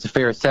think that's a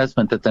fair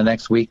assessment that the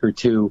next week or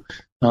two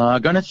are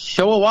going to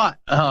show a lot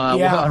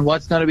on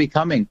what's going to be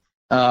coming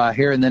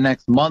here in the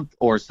next month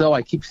or so.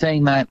 I keep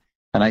saying that.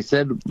 And I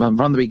said from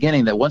the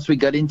beginning that once we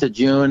got into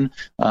June,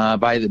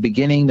 by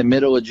the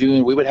middle of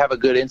June, we would have a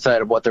good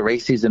insight of what the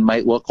race season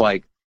might look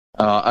like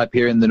up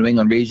here in the New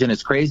England region.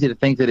 It's crazy to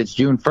think that it's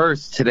June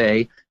 1st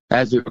today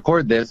as we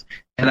record this,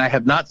 and I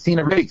have not seen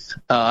a race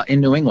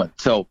in New England.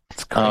 So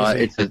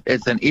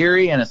it's an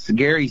eerie and a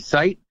scary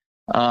sight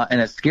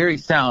and a scary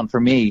sound for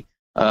me,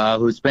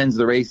 who spends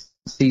the race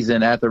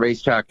season at the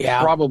racetrack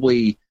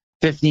probably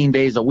 15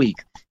 days a week.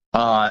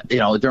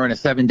 During a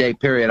 7-day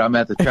period, I'm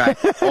at the track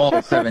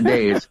all 7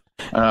 days,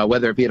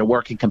 whether it be at a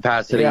working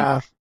capacity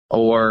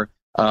or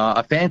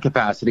a fan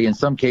capacity in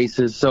some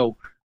cases. So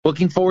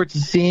looking forward to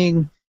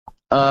seeing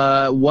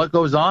what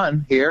goes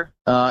on here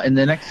in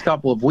the next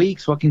couple of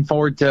weeks. Looking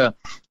forward to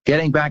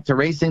getting back to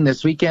racing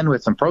this weekend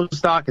with some pro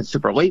stock and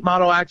super late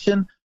model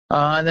action.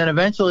 And then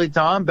eventually,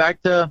 Tom,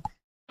 back to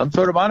some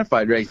sort of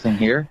modified racing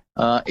here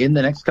in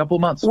the next couple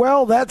of months.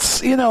 Well,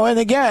 that's, and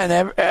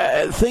again,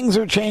 things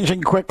are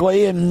changing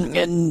quickly.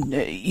 And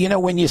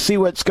when you see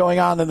what's going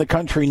on in the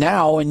country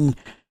now, and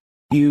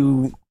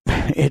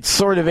it's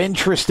sort of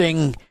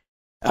interesting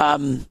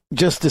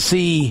just to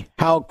see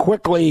how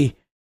quickly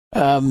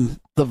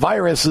the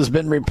virus has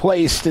been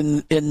replaced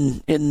in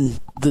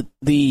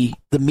the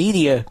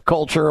media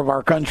culture of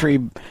our country,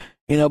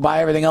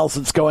 by everything else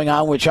that's going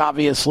on, which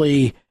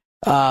obviously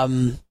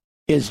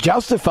is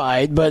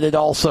justified, but it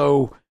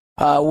also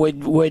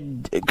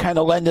would kind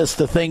of lend us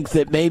to think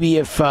that maybe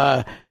if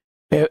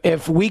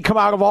we come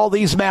out of all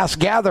these mass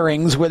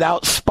gatherings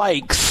without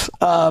spikes,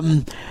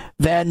 then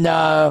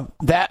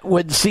that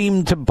would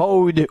seem to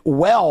bode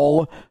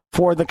well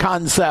for the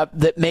concept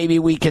that maybe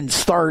we can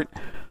start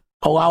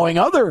allowing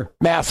other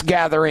mass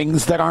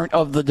gatherings that aren't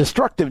of the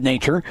destructive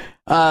nature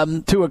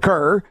to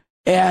occur.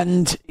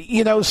 And,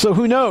 so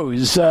who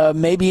knows?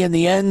 Maybe in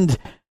the end,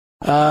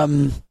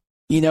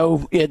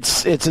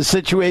 it's a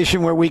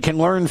situation where we can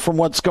learn from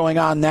what's going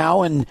on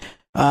now, and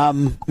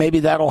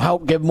maybe that'll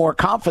help give more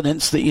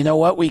confidence that,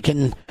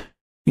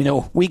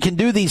 we can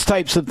do these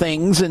types of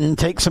things and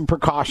take some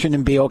precaution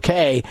and be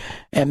okay.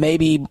 And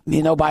maybe,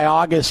 by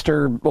August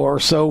or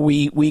so,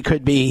 we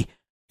could be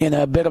in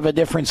a bit of a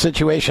different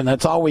situation.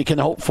 That's all we can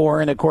hope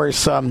for. And of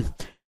course,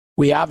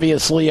 we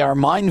obviously are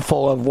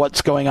mindful of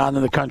what's going on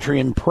in the country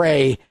and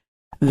pray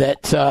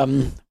that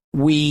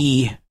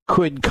we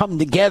could come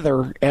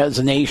together as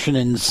a nation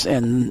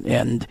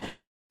and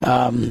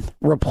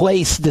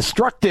replace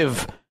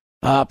destructive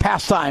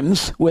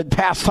pastimes with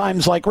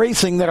pastimes like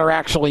racing that are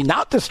actually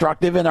not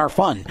destructive and are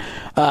fun,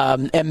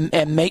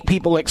 and make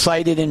people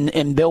excited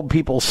and build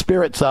people's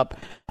spirits up.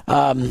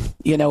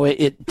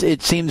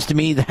 It seems to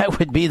me that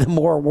would be the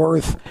more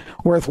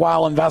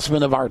worthwhile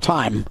investment of our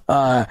time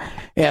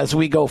as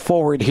we go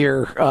forward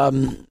here.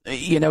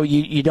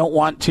 You don't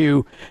want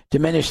to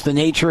diminish the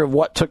nature of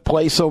what took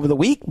place over the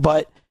week,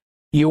 but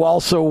you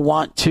also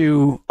want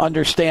to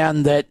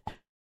understand that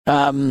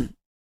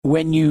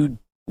when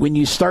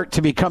you start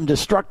to become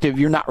destructive,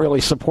 you're not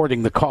really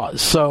supporting the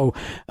cause. So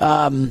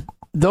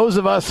those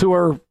of us who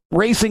are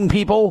racing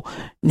people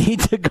need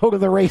to go to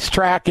the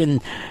racetrack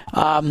and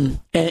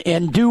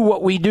do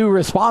what we do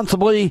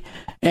responsibly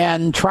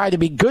and try to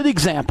be good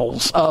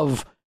examples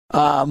of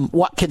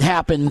what can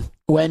happen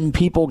when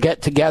people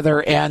get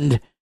together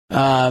and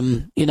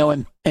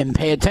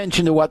pay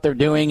attention to what they're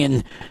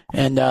doing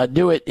and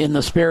do it in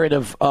the spirit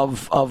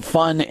of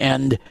fun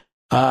and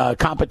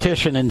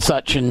competition and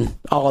such and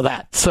all of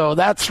that. So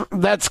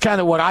that's kind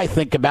of what I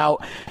think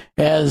about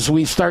as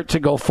we start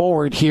to go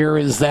forward here,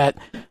 is that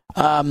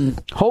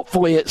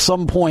hopefully at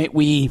some point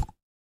we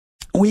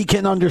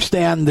can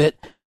understand that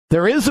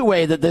there is a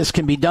way that this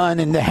can be done,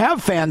 and to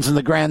have fans in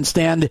the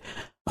grandstand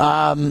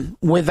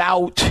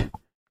without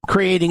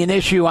creating an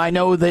issue. I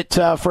know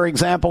that, for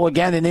example,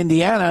 again in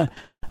Indiana,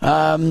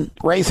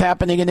 race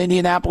happening in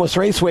Indianapolis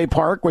Raceway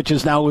Park, which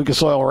is now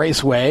Lucas Oil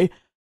Raceway,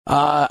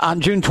 on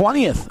June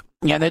 20th.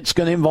 And it's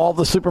going to involve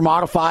the super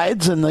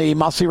modifieds and the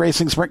Muscle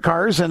Racing sprint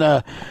cars and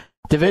a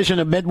division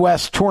of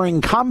Midwest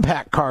Touring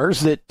compact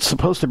cars that's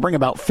supposed to bring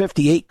about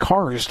 58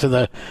 cars to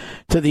the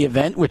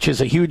event, which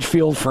is a huge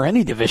field for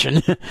any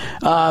division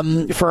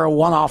for a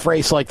one-off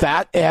race like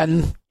that.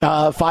 And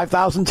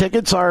 5,000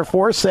 tickets are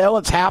for sale.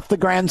 It's half the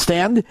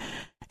grandstand.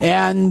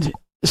 And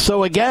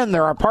so, again,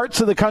 there are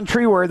parts of the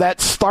country where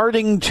that's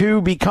starting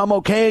to become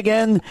okay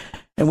again,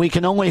 and we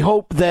can only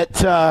hope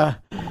that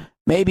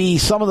maybe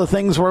some of the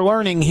things we're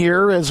learning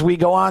here as we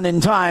go on in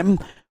time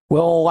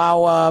will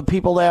allow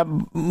people to have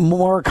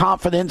more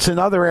confidence in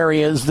other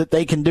areas that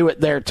they can do it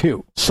there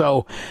too.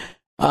 So,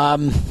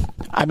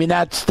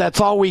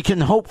 that's all we can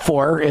hope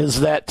for,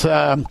 is that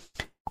the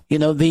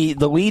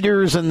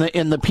leaders and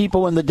the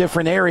people in the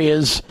different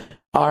areas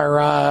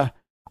are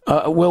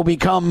will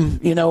become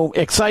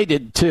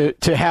excited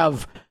to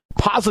have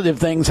positive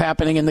things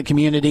happening in the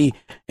community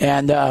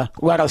and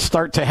let us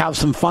start to have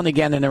some fun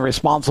again in a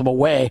responsible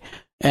way.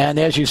 And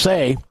as you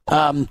say,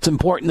 it's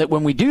important that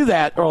when we do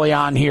that early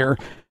on here,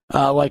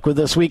 like with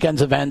this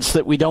weekend's events,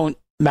 that we don't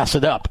mess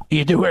it up.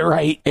 You do it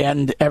right,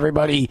 and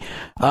everybody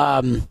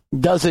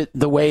does it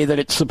the way that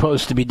it's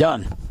supposed to be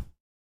done.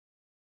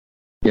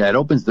 Yeah, it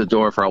opens the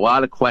door for a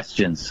lot of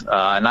questions,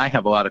 and I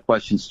have a lot of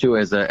questions too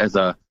as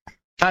a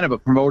kind of a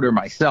promoter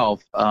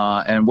myself,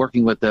 and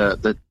working with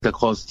the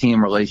close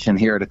team relation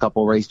here at a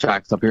couple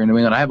racetracks up here in New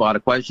England, I have a lot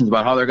of questions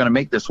about how they're going to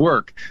make this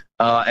work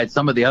at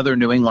some of the other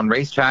New England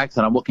racetracks,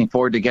 and I'm looking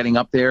forward to getting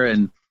up there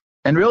and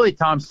really,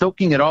 Tom,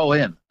 soaking it all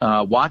in,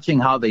 watching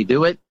how they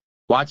do it,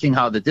 watching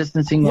how the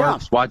distancing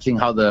works, watching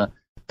how the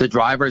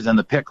drivers and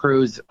the pit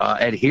crews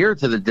adhere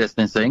to the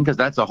distancing, because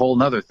that's a whole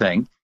nother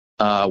thing.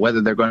 Whether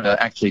they're going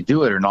to actually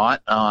do it or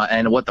not,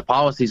 and what the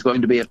policy is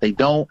going to be if they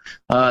don't.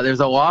 There's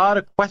a lot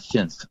of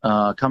questions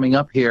coming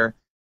up here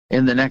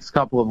in the next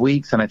couple of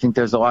weeks, and I think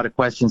there's a lot of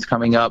questions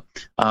coming up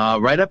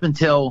right up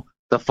until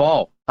the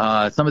fall.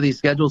 Some of these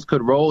schedules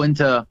could roll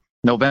into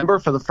November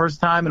for the first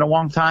time in a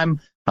long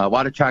time. A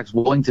lot of tracks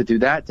willing to do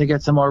that to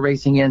get some more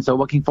racing in, so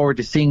looking forward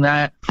to seeing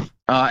that.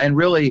 And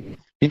really,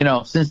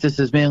 since this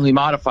is mainly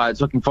modifieds,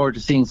 looking forward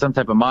to seeing some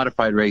type of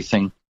modified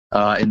racing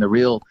in the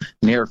real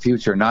near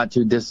future, not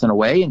too distant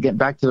away, and getting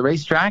back to the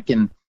racetrack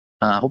and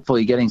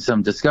hopefully getting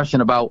some discussion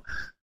about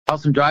how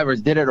some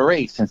drivers did at a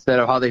race instead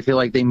of how they feel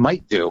like they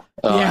might do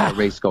a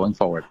race going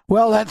forward.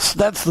 Well, that's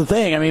the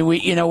thing. I mean,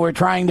 we're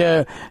trying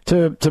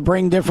to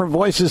bring different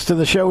voices to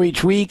the show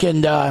each week,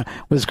 and it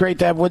was great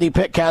to have Woody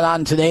Pitkat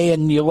on today.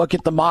 And you look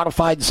at the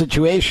modified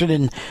situation,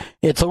 and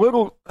it's a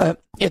little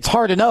it's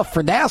hard enough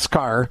for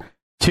NASCAR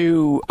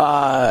to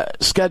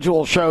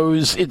schedule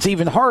shows. It's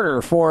even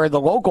harder for the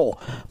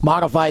local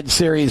modified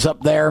series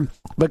up there,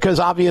 because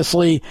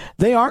obviously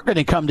they aren't going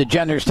to come to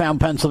Jennerstown,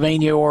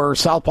 Pennsylvania or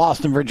South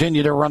Boston,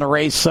 Virginia to run a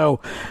race.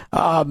 So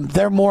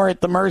they're more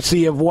at the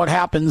mercy of what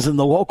happens in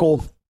the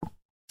local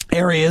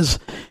areas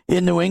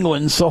in New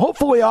England. So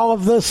hopefully all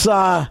of this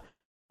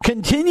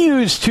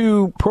continues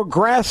to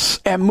progress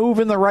and move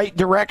in the right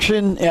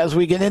direction as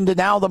we get into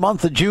now the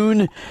month of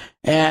June.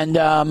 And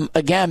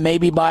again,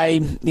 maybe by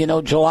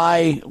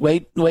July,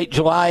 late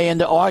July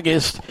into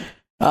August,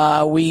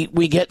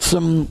 we get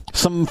some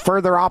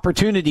further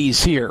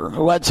opportunities here.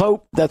 Let's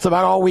hope. That's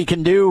about all we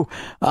can do.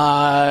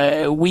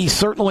 We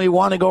certainly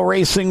want to go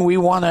racing. We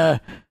want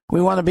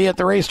to be at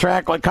the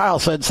racetrack, like Kyle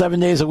said, 7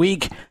 days a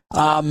week.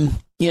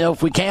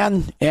 If we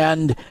can.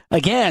 And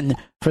again,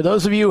 for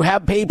those of you who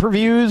have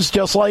pay-per-views,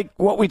 just like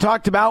what we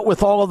talked about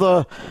with all of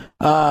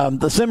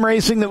the sim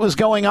racing that was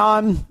going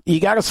on, you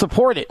got to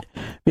support it,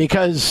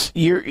 because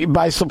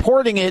by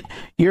supporting it,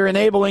 you're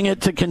enabling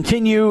it to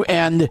continue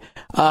and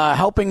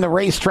helping the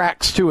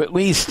racetracks to at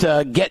least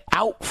get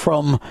out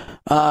from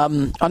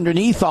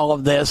underneath all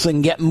of this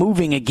and get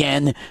moving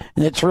again.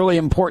 And it's really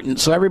important.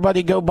 So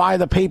everybody go buy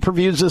the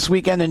pay-per-views this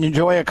weekend and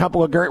enjoy a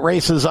couple of great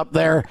races up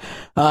there.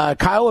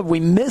 Kyle, have we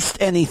missed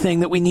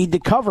anything that we need to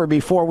cover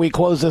before we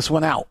close this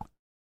one out?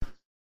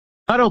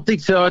 I don't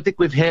think so. I think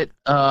we've hit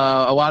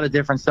a lot of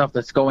different stuff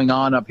that's going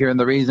on up here in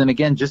the region.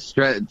 Again, just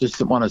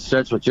want to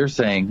stretch what you're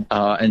saying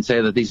and say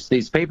that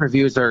these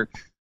pay-per-views are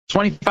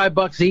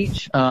 $25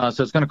 each, so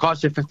it's going to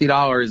cost you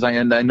 $50.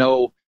 And I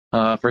know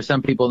for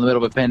some people in the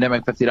middle of a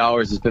pandemic,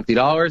 $50 is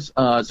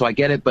 $50. So I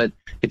get it, but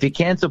if you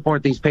can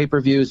support these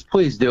pay-per-views,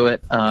 please do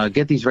it.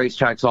 Get these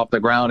racetracks off the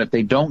ground. If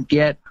they don't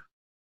get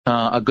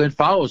a good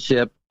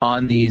followership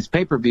on these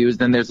pay-per-views,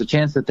 then there's a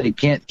chance that they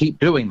can't keep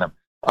doing them.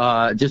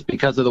 Just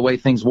because of the way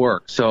things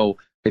work. So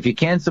if you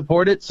can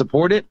support it,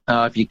 support it.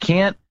 If you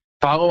can't,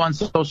 follow on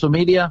social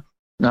media.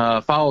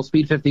 Follow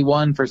Speed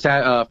 51 for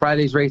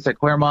Friday's race at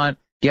Claremont.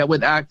 Get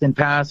with Act and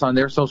Pass on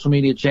their social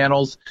media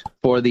channels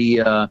for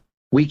the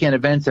weekend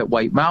events at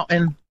White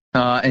Mountain.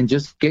 And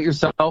just get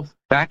yourself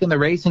back in the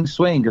racing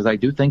swing, because I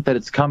do think that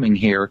it's coming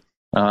here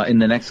in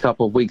the next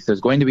couple of weeks.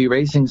 There's going to be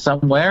racing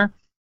somewhere,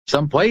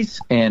 someplace,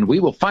 and we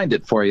will find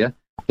it for you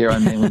here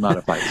on Mainly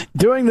Modified.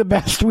 Doing the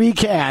best we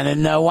can,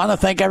 and want to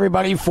thank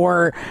everybody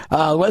for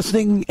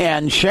listening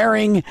and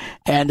sharing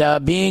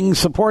and being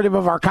supportive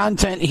of our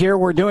content here.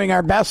 We're doing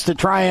our best to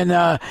try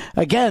and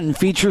again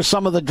feature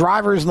some of the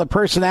drivers and the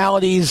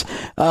personalities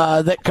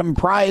that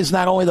comprise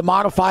not only the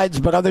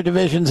modifieds but other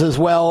divisions as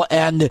well.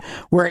 And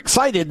we're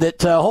excited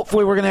that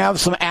hopefully we're going to have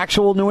some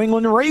actual New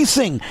England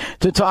racing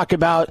to talk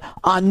about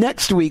on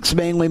next week's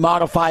Mainly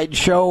Modified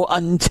show.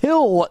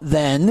 Until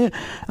then,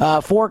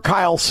 for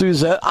Kyle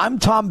Souza, I'm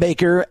Tom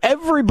Baker.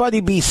 Everybody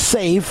be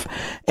safe.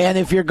 And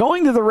if you're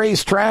going to the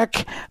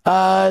racetrack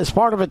as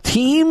part of a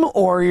team,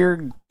 or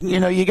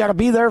you got to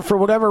be there for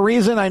whatever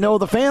reason, I know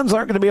the fans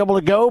aren't going to be able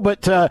to go,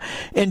 but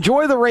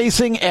enjoy the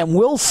racing, and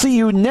we'll see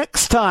you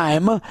next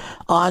time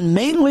on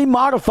Mainly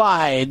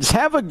Modifieds.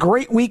 Have a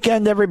great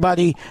weekend,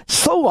 everybody.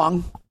 So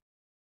long.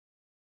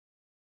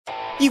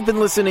 You've been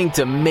listening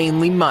to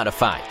Mainly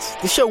Modifieds,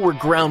 the show where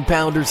ground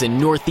pounders and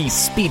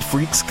Northeast speed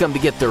freaks come to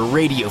get their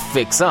radio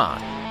fix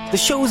on. The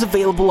show is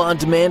available on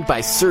demand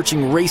by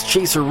searching Race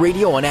Chaser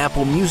Radio on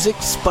Apple Music,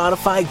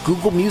 Spotify,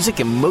 Google Music,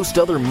 and most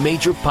other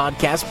major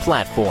podcast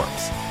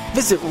platforms.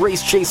 Visit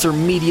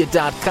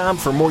racechasermedia.com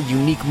for more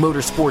unique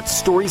motorsports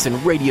stories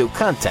and radio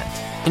content.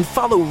 And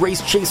follow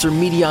Race Chaser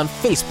Media on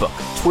Facebook,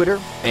 Twitter,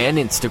 and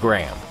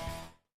Instagram.